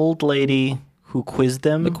 the old lady who quizzed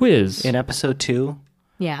them The quiz. in episode 2,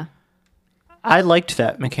 Yeah. I liked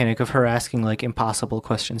that mechanic of her asking like impossible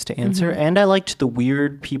questions to answer, and I liked the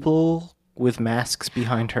weird people with masks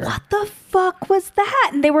behind her. What the fuck was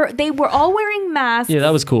that? And they were all wearing masks. Yeah,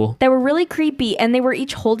 that was cool. They were really creepy, and they were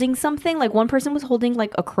each holding something. Like one person was holding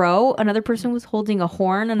like a crow, another person was holding a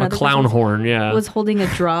horn, A another clown person horn, yeah. was holding a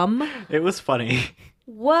drum. It was funny.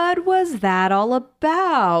 What was that all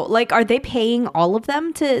about? Like, are they paying all of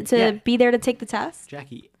them to Yeah. be there to take the test?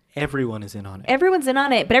 Jackie, everyone is in on it. Everyone's in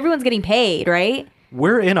on it, but everyone's getting paid, right?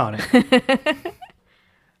 We're in on it.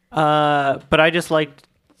 But I just liked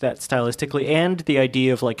that stylistically, and the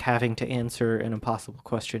idea of like having to answer an impossible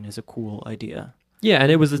question is a cool idea. Yeah,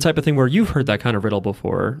 and it was the type of thing where you've heard that kind of riddle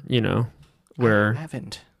before, you know, I where...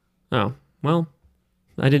 haven't. Oh, well,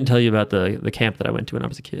 I didn't tell you about the camp that I went to when I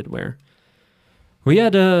was a kid, where we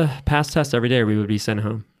had a pass test every day or we would be sent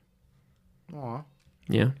home. Aw.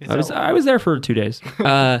 Yeah, Is I was there for 2 days.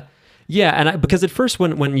 Yeah, and because at first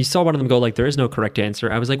when you saw one of them go like, there is no correct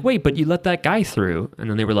answer, I was like, wait, but you let that guy through. And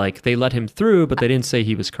then they were like, they let him through, but they didn't say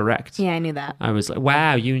he was correct. Yeah, I knew that. I was like,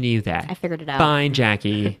 wow, you knew that. I figured it out. Fine,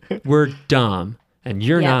 Jackie. We're dumb, and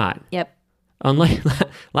you're Yep. not. Yep. Unlike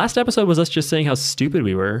last episode was us just saying how stupid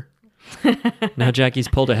we were. Now Jackie's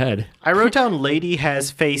pulled ahead. I wrote down lady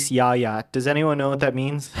has face yaya. Does anyone know what that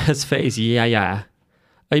means? His face, yeah.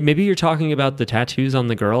 Maybe you're talking about the tattoos on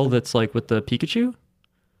the girl that's like with the Pikachu?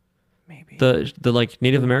 Maybe. The like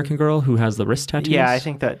Native American girl who has the wrist tattoos? Yeah, I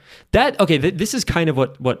think that. Okay, this is kind of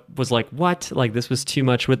what was like, what? Like, this was too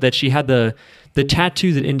much with that she had the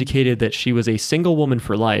tattoo that indicated that she was a single woman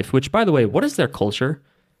for life, which, by the way, what is their culture?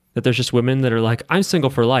 That there's just women that are like, I'm single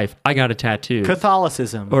for life, I got a tattoo.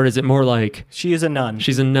 Catholicism. Or is it more like, She is a nun.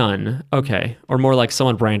 she's a nun? Okay. Or more like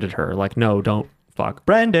someone branded her, like, no, don't fuck.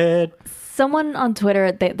 Branded. Someone on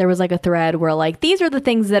Twitter, there was like a thread where like, these are the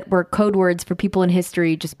things that were code words for people in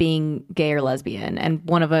history just being gay or lesbian. And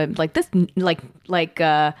one of them, like this,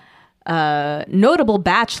 notable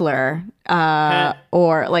bachelor,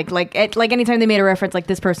 or like anytime they made a reference, like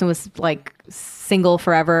this person was like single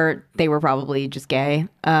forever, they were probably just gay.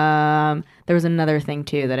 There was another thing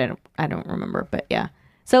too that I don't remember, but yeah.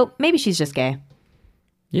 So maybe she's just gay.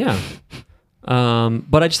 Yeah.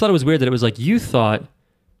 But I just thought it was weird that it was like, you thought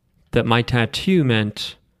that my tattoo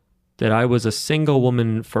meant that I was a single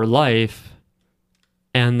woman for life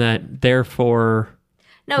and that therefore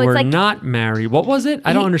No, we're it's like not married. What was it?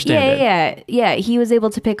 I don't understand it. Yeah. He was able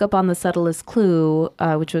to pick up on the subtlest clue,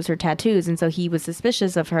 which was her tattoos, and so he was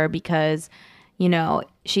suspicious of her because, you know,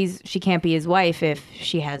 she can't be his wife if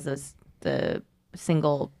she has the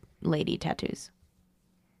single lady tattoos.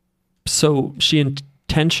 So she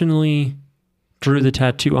intentionally drew the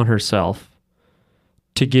tattoo on herself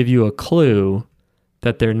to give you a clue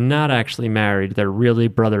that they're not actually married. They're really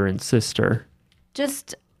brother and sister.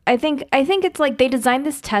 Just I think it's like they designed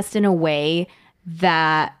this test in a way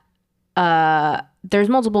that there's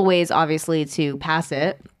multiple ways obviously to pass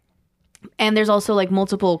it. And there's also like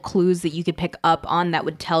multiple clues that you could pick up on that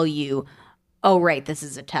would tell you, oh, right, this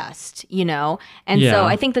is a test, you know? And Yeah. so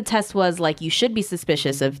I think the test was like, you should be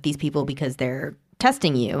suspicious of these people because they're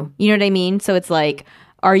testing you. You know what I mean? So it's like,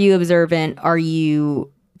 are you observant? Do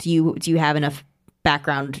you have enough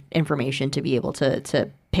background information to be able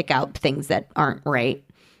to pick out things that aren't right,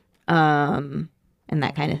 and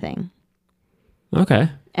that kind of thing. Okay.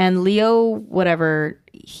 And Leo, whatever,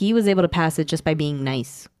 he was able to pass it just by being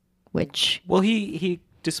nice, which Well, he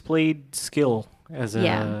displayed skill as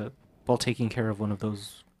Yeah. while taking care of one of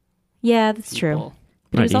those yeah, that's true. people.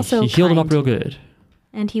 But he was also he healed him up kind. real good.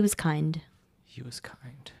 And he was kind. He was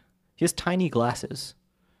kind. He has tiny glasses.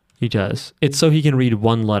 He does. It's so he can read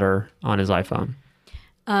one letter on his iPhone.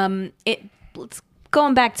 Let's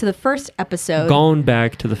going back to the first episode. Going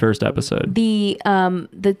back to the first episode.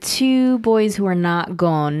 The two boys who are not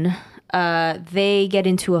Gon, they get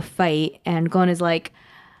into a fight, and Gon is like,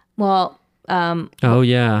 "Well, Oh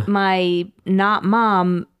yeah. my not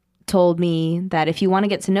mom told me that if you want to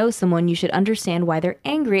get to know someone, you should understand why they're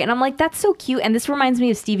angry." And I'm like, that's so cute. And this reminds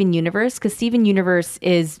me of Steven Universe, because Steven Universe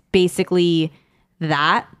is basically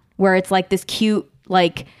that, where it's like this cute,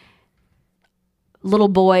 like, little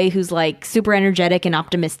boy who's like super energetic and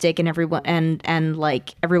optimistic, and everyone and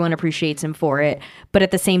like everyone appreciates him for it. But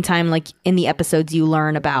at the same time, like in the episodes, you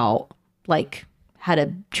learn about like how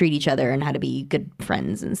to treat each other and how to be good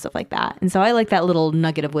friends and stuff like that. And so I like that little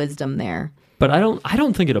nugget of wisdom there. But I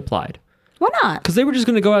don't think it applied. Why not? Because they were just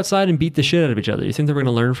going to go outside and beat the shit out of each other. You think they were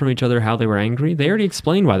going to learn from each other how they were angry? They already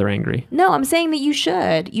explained why they're angry. No, I'm saying that you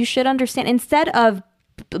should understand. Instead of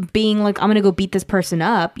being like, I'm going to go beat this person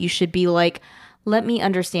up, you should be like, let me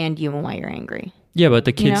understand you and why you're angry. Yeah, but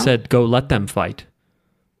the kid You know? said, go let them fight.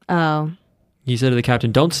 Oh, He said to the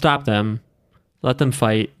captain, don't stop them. Let them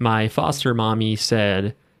fight. My foster mommy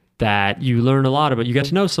said that you learn a lot about, you get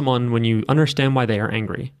to know someone when you understand why they are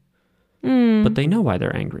angry. But they know why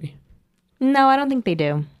they're angry. no, I don't think they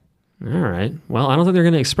do. All right. Well, I don't think they're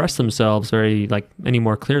going to express themselves very, any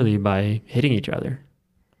more clearly by hitting each other.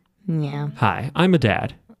 Yeah. Hi, I'm a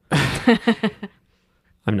dad.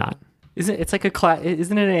 I'm not. It's like a class?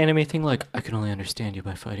 Isn't it an anime thing? Like, I can only understand you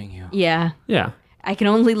by fighting you. Yeah. Yeah. I can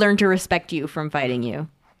only learn to respect you from fighting you.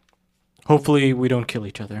 Hopefully, we don't kill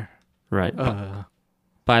each other. Right.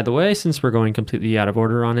 By the way, since we're going completely out of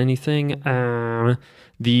order on anything,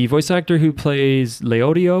 the voice actor who plays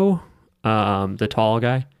Leodio, the tall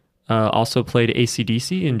guy, also played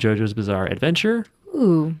AC/DC in JoJo's Bizarre Adventure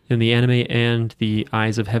Ooh. in the anime and the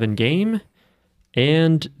Eyes of Heaven game,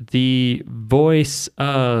 and the voice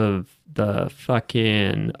of the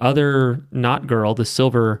fucking other not girl, the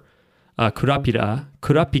silver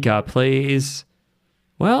Kurapika plays,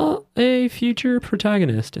 well, a future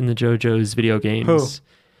protagonist in the JoJo's video games.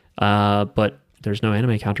 But there's no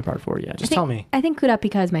anime counterpart for it yet. Just tell me. I think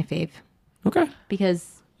Kurapika is my fave Okay.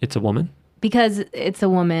 because It's a woman. it's a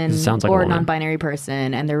woman It sounds like a or a woman. non-binary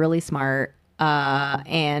person, and they're really smart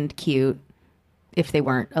and cute. If they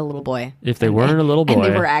weren't a little boy, If they weren't a little boy. and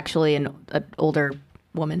they were actually an older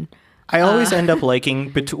woman. I always end up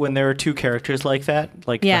liking when there are two characters like that,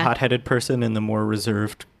 like Yeah. the hot-headed person and the more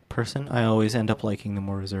reserved person. I always end up liking the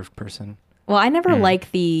more reserved person. Well, I never Hmm.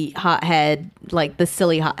 like the hothead, like the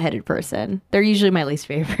silly hot-headed person. They're usually my least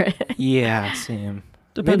favorite. Yeah, same.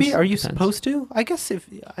 Depends- Maybe are you depends. supposed to? I guess if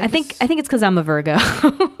I think it's because I'm a Virgo.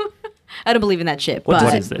 I don't believe in that shit. What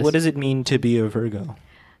but is this? What does it mean to be a Virgo?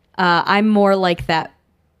 I'm more like that,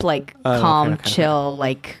 like Oh, calm, okay. chill.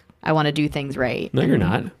 Like I want to do things right. No, you're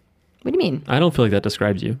not. What do you mean? I don't feel like that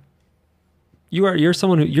describes you. You're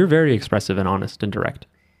someone you're very expressive and honest and direct.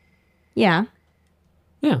 Yeah,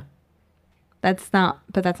 Yeah. that's not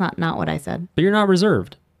what I said. But you're not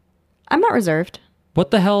reserved. I'm not reserved.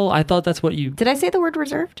 What the hell? I thought that's what you... Did I say the word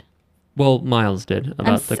reserved? Well, Miles did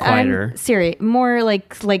about the quieter. I'm serious, more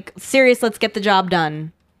like serious. Let's get the job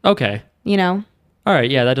done. Okay. You know. All right.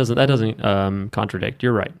 Yeah, that doesn't contradict.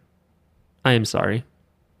 You're right. I am sorry.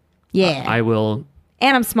 Yeah. I will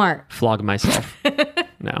and I'm smart. flog myself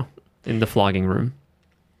now in the flogging room.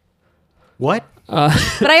 What?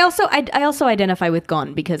 But I also identify with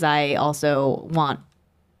Gon because I also want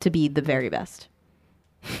to be the very best.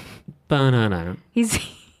 Banana. He's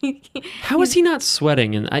How is he not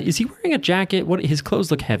sweating? And is he wearing a jacket? What? His clothes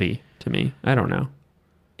look heavy to me. I don't know.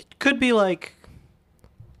 It could be like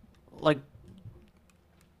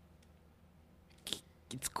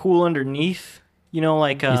it's cool underneath. You know,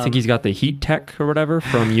 like You think he's got the heat tech or whatever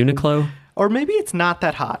from Uniqlo? or maybe it's not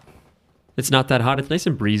that hot. It's not that hot. It's nice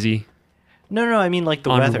and breezy No, I mean like the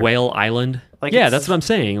on weather. Whale Island. Like yeah, it's- that's what I'm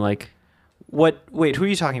saying. Like, What? Wait, who are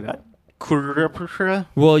you talking about? Kurapika?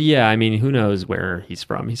 well, yeah. I mean, who knows where he's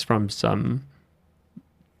from? He's from some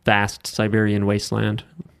vast Siberian wasteland.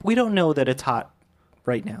 We don't know that it's hot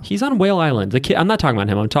right now. He's on Whale Island. The kid. I'm not talking about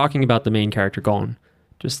him. I'm talking about the main character, Gon.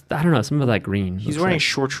 Just I don't know. Some of that green. He's looks wearing like.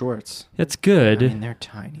 short shorts. It's good. I mean, they're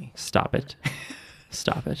tiny. Stop it.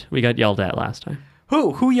 Stop it. We got yelled at last time.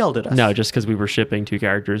 Who yelled at us? No, just because we were shipping two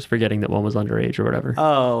characters, forgetting that one was underage or whatever.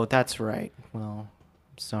 Oh, that's right. Well,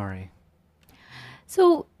 I'm sorry.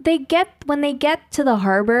 So when they get to the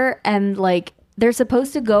harbor and like they're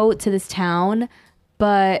supposed to go to this town,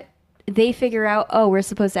 but they figure out, oh, we're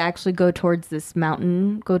supposed to actually go towards this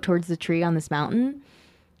mountain, go towards the tree on this mountain.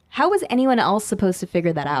 How was anyone else supposed to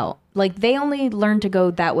figure that out? Like they only learned to go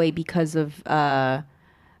that way because the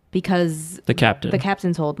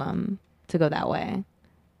captain told them to go that way.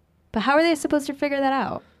 But how are they supposed to figure that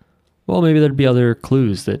out? Well, maybe there'd be other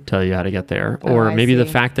clues that tell you how to get there. Or I maybe the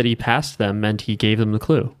see. fact that he passed them meant he gave them the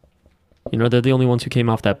clue. You know, they're the only ones who came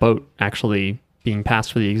off that boat actually being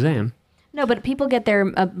passed for the exam. No, but people get there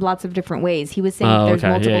lots of different ways. He was saying Oh, there's okay.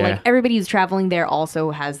 multiple, Yeah, like yeah. everybody who's traveling there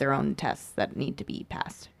also has their own tests that need to be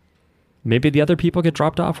passed. Maybe the other people get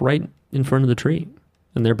dropped off right in front of the tree.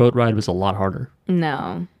 And their boat ride was a lot harder.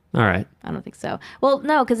 No, All right. I don't think so. Well,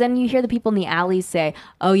 no, because then you hear the people in the alleys say,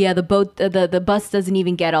 "Oh yeah, the bus doesn't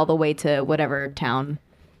even get all the way to whatever town."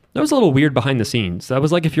 That was a little weird behind the scenes. That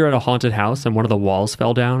was like if you're at a haunted house and one of the walls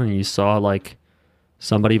fell down and you saw like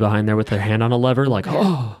somebody behind there with their hand on a lever, like,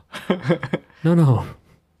 oh, no.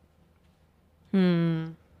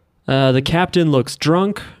 The captain looks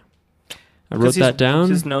drunk. I wrote that down.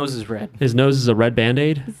 His nose is red. His nose is a red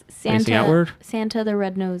Band-Aid. Facing outward. Santa the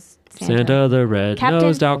red-nosed Santa the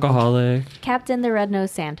red-nosed alcoholic. Captain the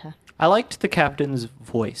red-nosed Santa. I liked the captain's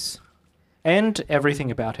voice and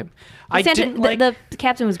everything about him. I Santa, didn't like. the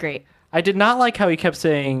captain was great. I did not like how he kept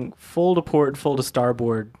saying "full to port, full to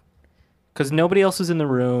starboard," because nobody else was in the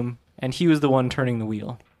room, and he was the one turning the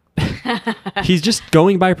wheel. He's just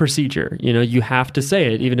going by procedure. You know, you have to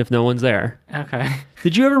say it even if no one's there. Okay.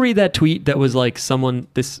 Did you ever read that tweet that was like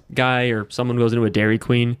this guy or someone goes into a Dairy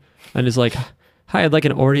Queen and is like, "Hi, I'd like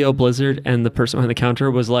an Oreo Blizzard," and the person behind the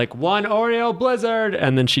counter was like, "1 Oreo Blizzard,"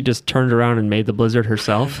 and then she just turned around and made the Blizzard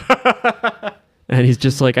herself. And he's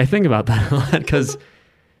just like, I think about that a lot because,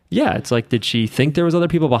 yeah, it's like, did she think there was other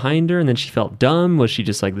people behind her and then she felt dumb? Was she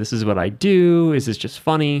just like, this is what I do? Is this just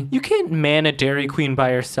funny? You can't man a Dairy Queen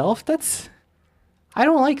by yourself. I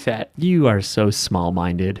don't like that. You are so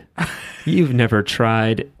small-minded. You've never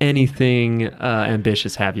tried anything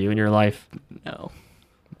ambitious, have you, in your life? No,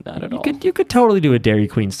 not at all. You could totally do a Dairy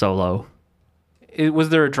Queen solo. Was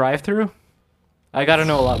there a drive-through? I got to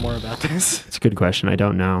know a lot more about this. It's a good question. I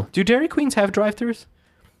don't know. Do Dairy Queens have drive-throughs?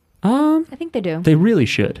 I think they do. They really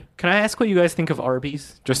should. Can I ask what you guys think of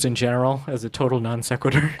Arby's, just in general, as a total non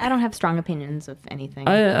sequitur? I don't have strong opinions of anything.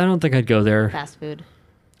 I don't think I'd go there. Fast food.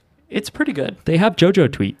 It's pretty good. They have JoJo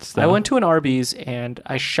tweets, though. I went to an Arby's, and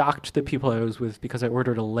I shocked the people I was with because I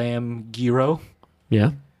ordered a lamb gyro,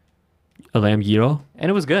 Yeah. A lamb gyro? and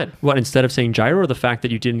it was good. What, instead of saying gyro or the fact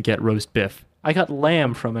that you didn't get roast biff? I got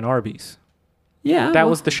lamb from an Arby's. Yeah. That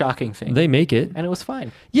was the shocking thing. They make it. And it was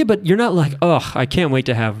fine. Yeah, but you're not like, ugh, I can't wait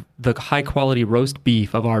to have the high-quality roast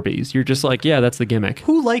beef of Arby's. You're just like, yeah, that's the gimmick.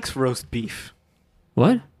 Who likes roast beef?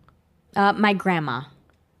 What? My grandma.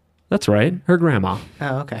 That's right. Her grandma.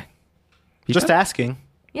 Oh, okay. Just asking.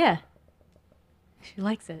 Yeah. She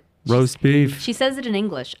likes it. Roast beef. She says it in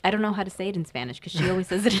English. I don't know how to say it in Spanish because she always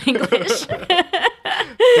says it in English.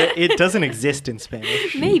 It doesn't exist in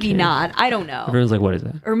Spanish. Maybe not. I don't know. Everyone's like, what is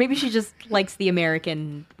that? Or maybe she just likes the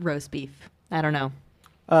American roast beef. I don't know.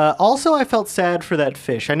 Also, I felt sad for that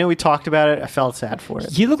fish. I know we talked about it. I felt sad for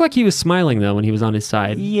it. He looked like he was smiling, though, when he was on his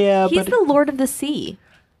side. Yeah, He's but the Lord of the Sea.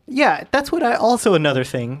 yeah, that's what also another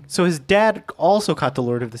thing. So his dad also caught the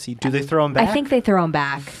Lord of the Sea. Do they throw him back? I think they throw him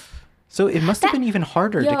back. So it must have That- been even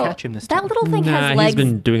harder to Yo, catch him this time. That little thing Nah, has legs. he's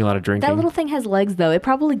been doing a lot of drinking. That little thing has legs, though. It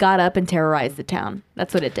probably got up and terrorized the town.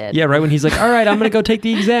 That's what it did. Yeah, right when he's like, all right, I'm going to go take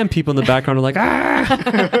the exam. People in the background are like,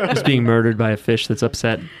 ah! Just being murdered by a fish that's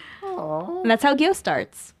upset. And that's how Gyo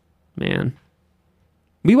starts. Man.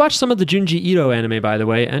 We watched some of the Junji Ito anime, by the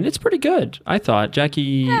way, and it's pretty good, I thought.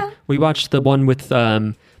 Jackie, we watched the one with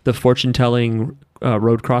the fortune-telling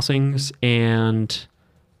road crossings and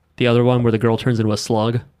the other one where the girl turns into a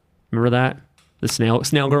slug. Remember that? The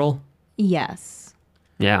snail girl? Yes.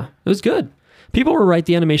 Yeah, it was good. People were right,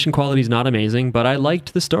 the animation quality is not amazing, but I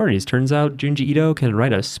liked the stories. Turns out Junji Ito can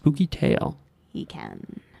write a spooky tale. He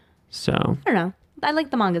can. So, I don't know. I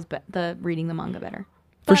like the mangas, the reading the manga better.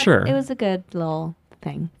 For But sure. It was a good little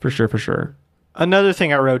thing. for sure. Another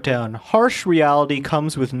thing I wrote down. Harsh reality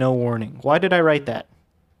comes with no warning. Why did I write that?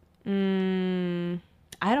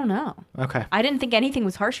 I don't know. Okay. I didn't think anything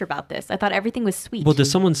was harsher about this. I thought everything was sweet. Well,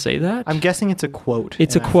 does someone say that? I'm guessing it's a quote.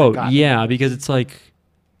 It's a and I quote, forgot. yeah, because it's like,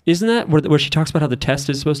 isn't that where she talks about how the test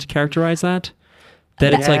is supposed to characterize that?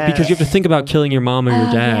 That it's like, because you have to think about killing your mom or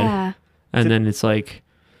your dad. Yeah. And then it's like,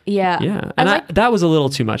 Yeah. yeah. And I like, that was a little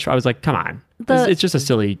too much. I was like, come on. It's just a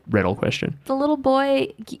silly riddle question. the little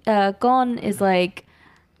boy, Gon, is like,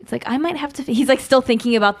 it's like, I might have to, he's like still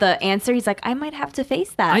thinking about the answer. He's like, I might have to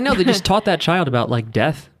face that. I know they just taught that child about like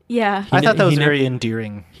death. Yeah. I thought that was he very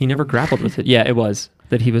endearing. He never grappled with it. Yeah, it was.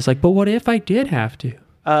 That he was like, but what if I did have to?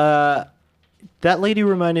 That lady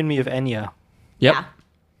reminded me of Enya Yep, Yeah.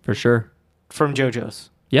 for sure. from JoJo's.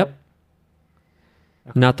 Yep.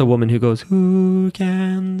 Not the woman who goes, who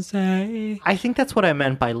can say? I think that's what I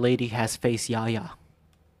meant by lady has face Yaya.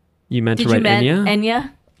 You meant Did to you write mean Enya?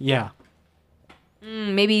 Enya? Yeah.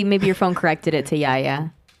 Maybe your phone corrected it to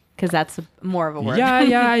Yaya, because that's more of a word. Yeah.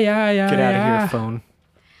 Get out of here, phone.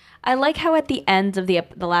 I like how at the end of the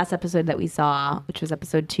last episode that we saw, which was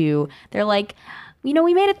episode 2, they're like, we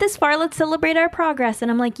made it this far. Let's celebrate our progress.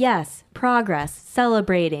 And I'm like, yes, progress,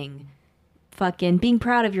 celebrating, fucking being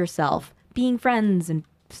proud of yourself, being friends and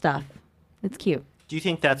stuff. It's cute. Do you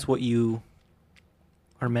think that's what you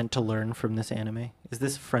are meant to learn from this anime? Is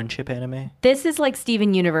this a friendship anime? This is like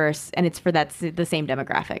Steven Universe, and it's for the same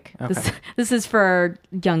demographic. Okay. This is for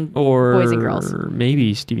young Or boys and girls.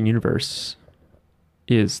 maybe Steven Universe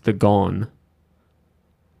is the Gone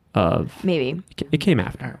of... Maybe, It came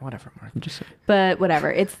after. All right, whatever, Mark. I'm just saying. but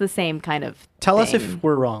whatever. It's the same kind of Tell us thing. if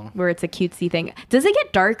we're wrong. Where it's a cutesy thing. Does it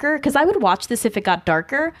get darker? Because I would watch this if it got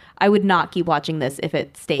darker. I would not keep watching this if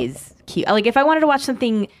it stays cute. Like if I wanted to watch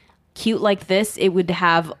something cute like this, it would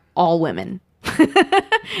have all women.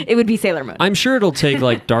 It would be Sailor Moon. I'm sure it'll take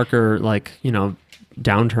like darker, like,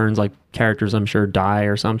 downturns, like characters I'm sure die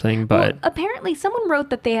or something, but Well, apparently someone wrote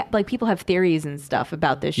that they like people have theories and stuff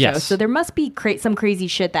about this show. Yes. So there must be some crazy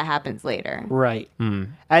shit that happens later. Right. Hmm.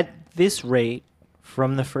 At this rate,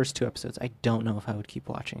 from the first 2 episodes, I don't know if I would keep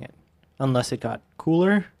watching it. Unless it got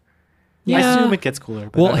cooler. I Yeah. assume it gets cooler.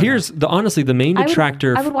 But I well, don't here's the main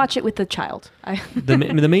detractor. I would watch it with the child. the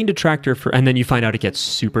main detractor for, and then you find out it gets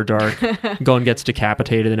super dark. Gon gets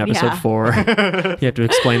decapitated in episode Yeah. 4. You have to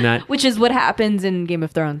explain that. Which is what happens in Game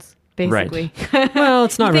of Thrones, basically. Well,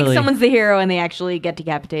 it's not you think really. someone's the hero and they actually get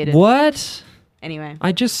decapitated. What? Anyway.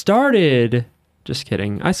 I just started. Just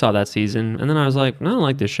kidding. I saw that season, and then I was like, I don't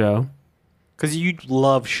like this show. Because you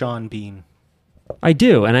love Sean Bean. I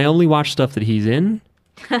do, and I only watch stuff that he's in,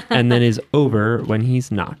 and then is over when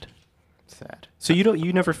he's not. Sad. So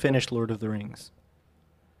you never finished Lord of the Rings.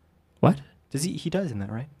 What? Does he dies in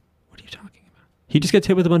that, right? What are you talking about? He just gets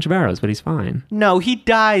hit with a bunch of arrows, but he's fine. No, he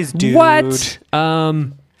dies, dude. What?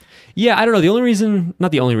 Yeah, I don't know. The only reason,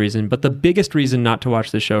 not the only reason, but the biggest reason not to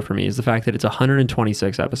watch this show for me is the fact that it's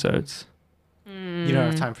 126 episodes. You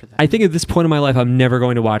don't have time for that. I think at this point in my life, I'm never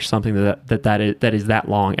going to watch something that is that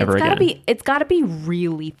long ever again. It's gotta be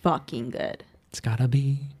really fucking good. It's gotta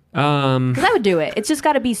be. Because I would do it. It's just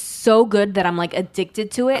gotta be so good that I'm like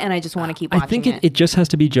addicted to it and I just want to keep watching I think it just has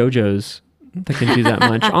to be JoJo's that can do that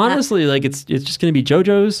much. Honestly, like it's just going to be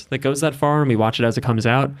JoJo's that goes that far, and we watch it as it comes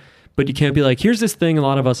out. But you can't be like, here's this thing a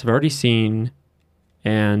lot of us have already seen,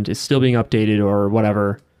 and it's still being updated or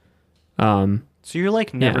whatever. So you're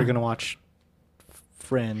like never Yeah. gonna watch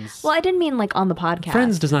Friends. Well, I didn't mean like on the podcast.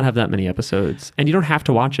 Friends does not have that many episodes, and you don't have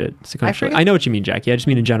to watch it sequentially. forget- I know what you mean, Jackie. I just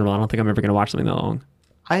mean in general. I don't think I'm ever going to watch something that long.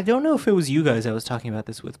 I don't know if it was you guys I was talking about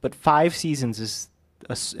this with, but 5 seasons is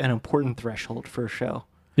an important threshold for a show.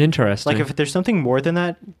 Interesting. Like if there's something more than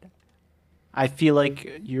that, I feel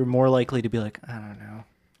like you're more likely to be like, I don't know.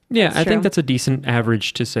 yeah, That's I think true. that's a decent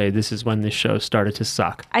average to say this is when this show started to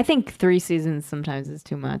suck. I think 3 seasons sometimes is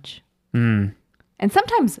too much. Mm. And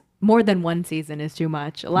sometimes more than 1 season is too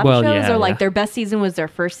much. A lot Well, of shows yeah, are like yeah. their best season was their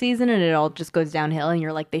first season and it all just goes downhill and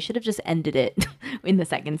you're like, they should have just ended it in the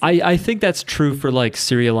second season. I think that's true for like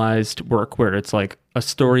serialized work where it's like a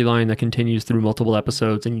storyline that continues through multiple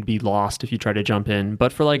episodes and you'd be lost if you try to jump in.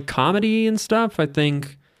 But for like comedy and stuff, I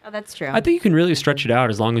think That's true. you can really stretch it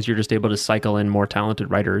out as long as you're just able to cycle in more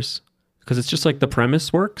talented writers. Because it's just like the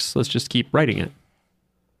premise works, let's just keep writing it.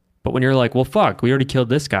 But when you're like, well, fuck, we already killed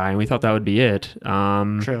this guy and we thought that would be it.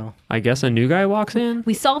 True. I guess a new guy walks in.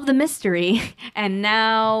 We solved the mystery and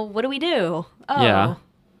now what do we do? Oh, Yeah.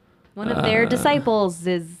 one of their disciples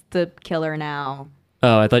is the killer now.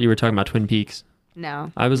 Oh, I thought you were talking about Twin Peaks.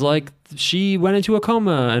 No. I was like, she went into a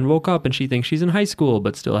coma and woke up and she thinks she's in high school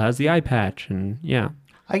but still has the eye patch. And yeah.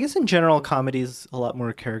 I guess in general, comedy is a lot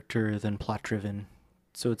more character than plot driven.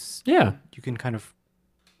 So it's Yeah. you can kind of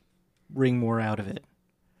wring more out of it.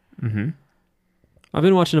 Mm-hmm. I've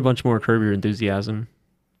been watching a bunch more Curb Your Enthusiasm.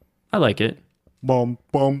 I like it. Bum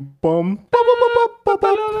bum bum.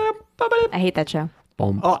 I hate that show.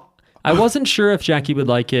 Boom. Oh, I wasn't sure if Jackie would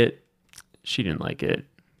like it. She didn't like it.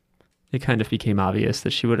 It kind of became obvious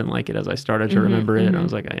that she wouldn't like it as I started to remember it. I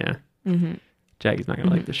was like, oh, yeah, Mm-hmm. Jackie's not going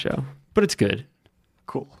to like this show. But it's good.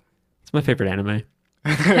 cool. It's my favorite anime.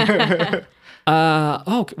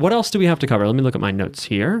 What else do we have to cover? Let me look at my notes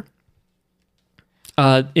here.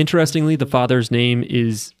 Interestingly, the father's name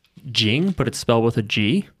is Jing, but it's spelled with a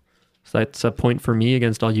G. So that's a point for me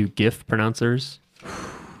against all you GIF pronouncers.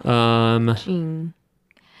 Jing.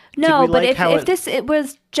 Did No, we but like how if it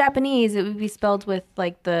was Japanese, it would be spelled with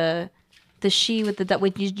like the she with the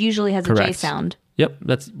which usually has a J Correct. sound. Yep,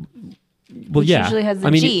 that's well, Which yeah. usually has the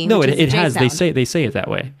I mean, G, no, which it is the J has. sound. They say it that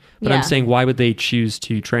way. But Yeah. I'm saying, why would they choose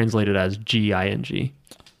to translate it as G-I-N-G?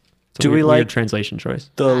 It's a Do we weird like- translation choice?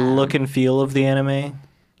 The look and feel of the anime.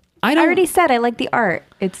 I already said I like the art.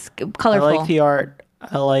 It's colorful. I like the art.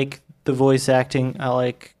 I like the voice acting. I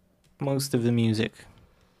like most of the music.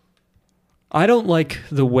 I don't like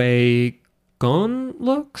the way Gon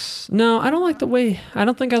looks. No, I don't like the way. I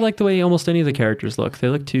don't think I like the way almost any of the characters look. They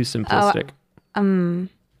look too simplistic.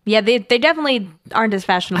 Yeah, they definitely aren't as I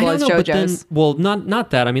fashionable don't as know, but then, JoJo's. well, not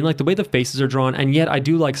that. I mean, like the way the faces are drawn, and yet I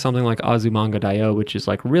do like something like Azumanga Daioh, which is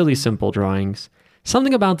like really simple drawings.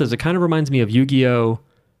 Something about this, it kind of reminds me of Yu-Gi-Oh!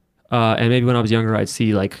 And maybe when I was younger, I'd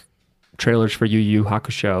see like trailers for Yu Yu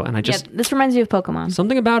Hakusho, and I just Yeah, this reminds me of Pokemon.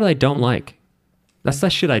 something about it I don't like. That's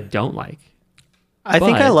that shit I don't like. I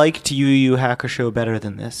think I But- liked Yu Yu Hakusho better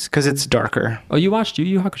than this because it's darker. Oh, you watched Yu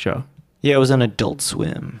Yu Hakusho? Yeah, it was on Adult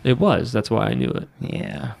Swim. It was. That's why I knew it.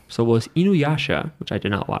 Yeah. So it was Inuyasha, which I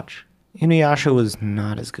did not watch. Inuyasha was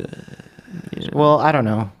not as good. Yeah. Well, I don't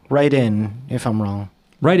know. Write in if I'm wrong.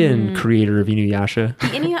 Right in, creator of Inuyasha.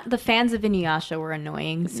 The fans of Inuyasha were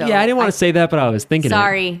annoying. So yeah, I didn't want to say that, but I was thinking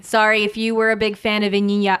Sorry if you were a big fan of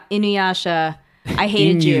Inuyasha. I it.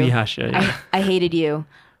 hated you. Inuyasha. Yeah. I hated you.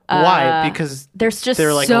 Why? Because There's just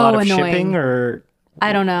they're like so a lot of annoying. shipping, or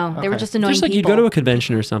I don't know. They were Okay. just annoying Just like people. you'd go to a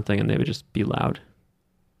convention or something, and they would just be loud.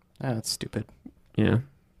 that's stupid. Yeah.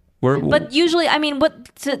 But usually, I mean,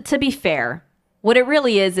 to be fair, what it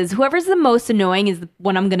really is whoever's the most annoying is the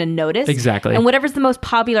one I'm going to notice. Exactly. And whatever's the most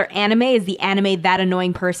popular anime is the anime that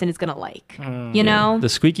annoying person is going to like. You know? the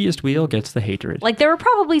squeakiest wheel gets the hatred. Like, there were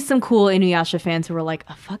probably some cool Inuyasha fans who were like,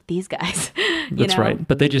 oh, fuck these guys. You That's know? right.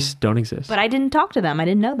 But they just don't exist. But I didn't talk to them. I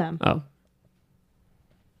didn't know them. Oh.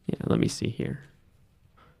 Yeah, let me see here.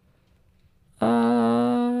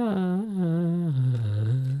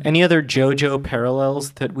 Any other JoJo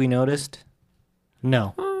parallels that we noticed?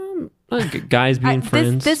 No. Like guys being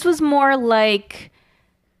friends. This was more like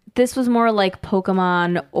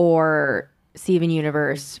Pokemon or Steven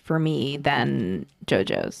Universe for me than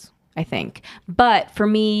JoJo's, I think. But for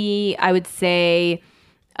me, I would say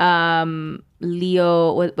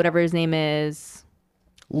Leo, whatever his name is,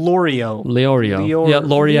 L'Oreal. Leorio. Yeah,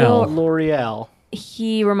 L'Oreal. L'Oreal.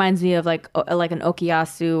 he reminds me of like an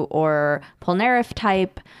Okuyasu or Polnareff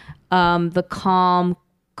type. The calm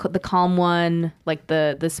one, like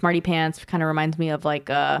the smarty pants, kind of reminds me of like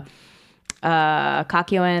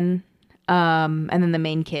Kakyoin. And then the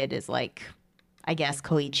main kid is like, I guess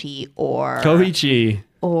Koichi Koichi.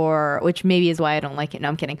 or which maybe is why I don't like it. No,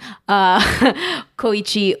 I'm kidding.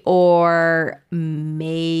 Koichi or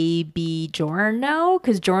maybe Giorno,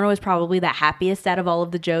 because Giorno is probably the happiest out of all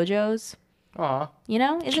of the JoJos. Aw. You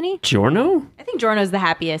know, isn't he? Giorno? I think Giorno's the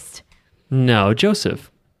happiest. No,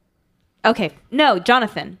 Joseph. Okay, no,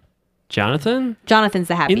 Jonathan. Jonathan? Jonathan's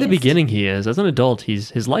the In happiest. the beginning, he is. As an adult,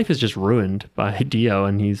 his life is just ruined by Dio,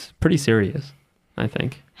 and he's pretty serious, I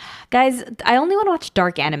think. Guys, I only want to watch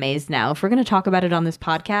dark animes now. If we're going to talk about it on this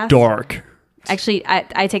podcast. Dark. Actually,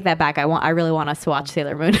 I take that back. I really want us to watch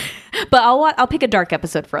Sailor Moon. But I'll pick a dark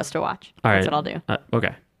episode for us to watch. All right. That's what I'll do.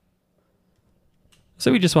 Okay.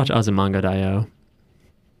 So we just watch Azumanga Daioh.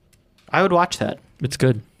 I would watch that. It's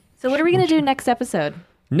good. So what are we going to do next episode?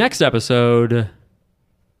 Next episode. Let's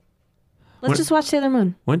What- just watch Sailor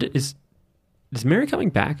Moon. Is Mary coming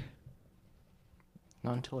back?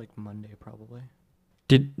 Not until like Monday, probably.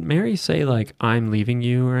 Did Mary say like I'm leaving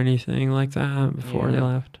you or anything like that before they Yeah.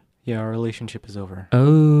 left? Yeah, our relationship is over.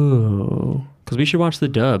 Oh, because we should watch the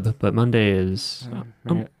dub, but Monday is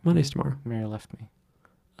Mary, Monday's tomorrow. Mary left me.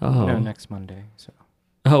 Oh, No, next Monday. So,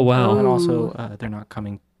 oh wow, and also they're not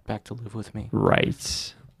coming back to live with me.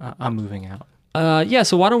 right. I'm moving out. Yeah.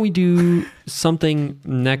 So why don't we do something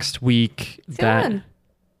next week Sailor Moon.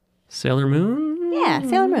 Sailor Moon? Yeah,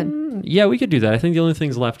 Sailor Moon. Yeah, we could do that. I think the only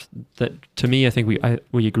things left that to me, I think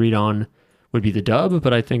we agreed on would be the dub,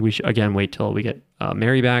 but I think we should again wait till we get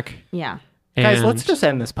Mary back. Yeah. Guys, And let's just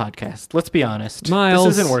end this podcast. Let's be honest. Miles,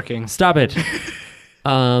 This isn't working. Stop it.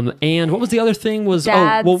 And what was the other thing? Was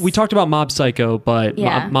Dad's- well, we talked about Mob Psycho, but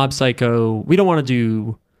Yeah. Mob Psycho, we don't want to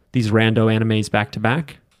do these rando animes back to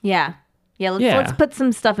back. Yeah. Let's put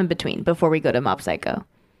some stuff in between before we go to Mob Psycho.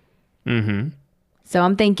 Mm-hmm. So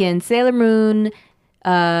I'm thinking Sailor Moon,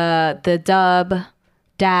 the Dub,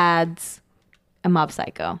 Dads, and Mob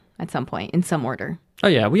Psycho at some point in some order. Oh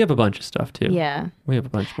yeah, we have a bunch of stuff too. Yeah. We have a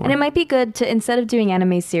bunch more. And it might be good to, instead of doing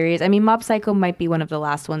anime series, I mean, Mob Psycho might be one of the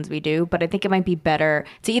last ones we do, but I think it might be better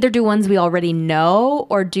to either do ones we already know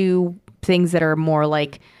or do things that are more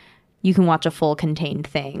like you can watch a full contained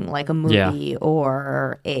thing, like a movie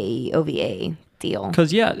or a OVA deal.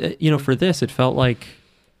 Because for this, it felt like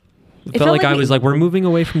felt I was like, we're moving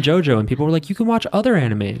away from JoJo, and people were like, you can watch other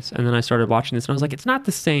animes, and then I started watching this, and I was like, it's not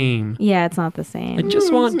the same. Yeah, it's not the I same.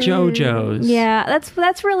 just want JoJo's. Yeah, that's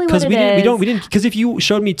really what it is. We didn't because if you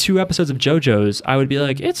showed me 2 episodes of JoJo's, I would be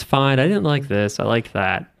like, it's fine. I didn't like this. I like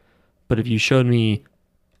that. But if you showed me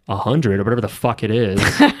 100 or whatever the fuck it is,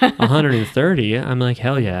 130, I'm like,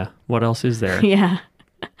 hell yeah. What else is there? Yeah.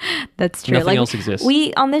 That's true. Nothing else exists.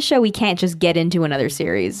 We on this show we can't just get into another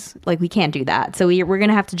series. Like we can't do that. So we're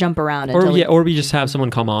gonna have to jump around until or we just have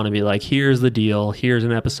someone come on and be like, here's the deal. Here's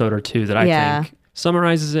an episode or 2 that I think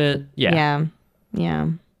summarizes it. Yeah. Yeah.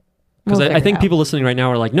 Because We'll I think people listening right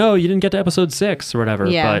now are like, no, you didn't get to episode 6 or whatever.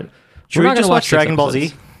 Yeah. But Should we're we not just gonna watch 6 Dragon Ball Z?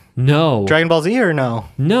 episodes. No. Dragon Ball Z or no?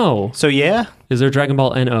 No. So yeah? Is there Dragon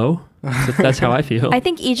Ball NO? That's how I feel. I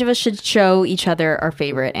think each of us should show each other our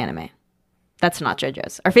favorite anime. That's not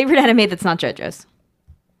JoJo's. Our favorite anime that's not JoJo's.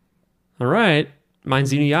 All right.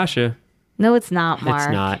 Mine's Inuyasha. No, it's not,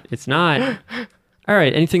 Mark. It's not. All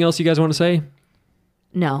right. Anything else you guys want to say?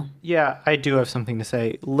 No. Yeah, I do have something to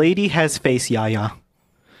say. Lady has face yaya.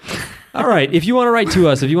 All right. If you want to write to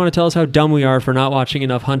us, if you want to tell us how dumb we are for not watching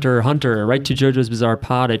enough Hunter x Hunter, write to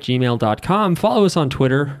jojosbizarrepod@gmail.com. Follow us on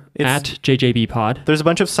Twitter at JJBpod. There's a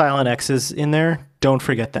bunch of silent X's in there. Don't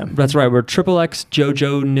forget them. That's right. We're XXX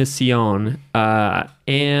Jojo Nation.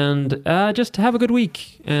 And just have a good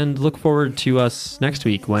week and look forward to us next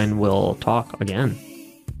week when we'll talk again.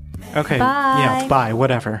 Okay. Bye. Yeah, bye.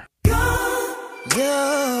 Whatever.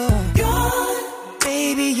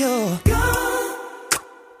 Baby, you're gone.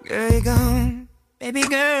 Girl, you're gone. Baby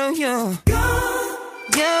girl, you're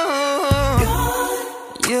gone.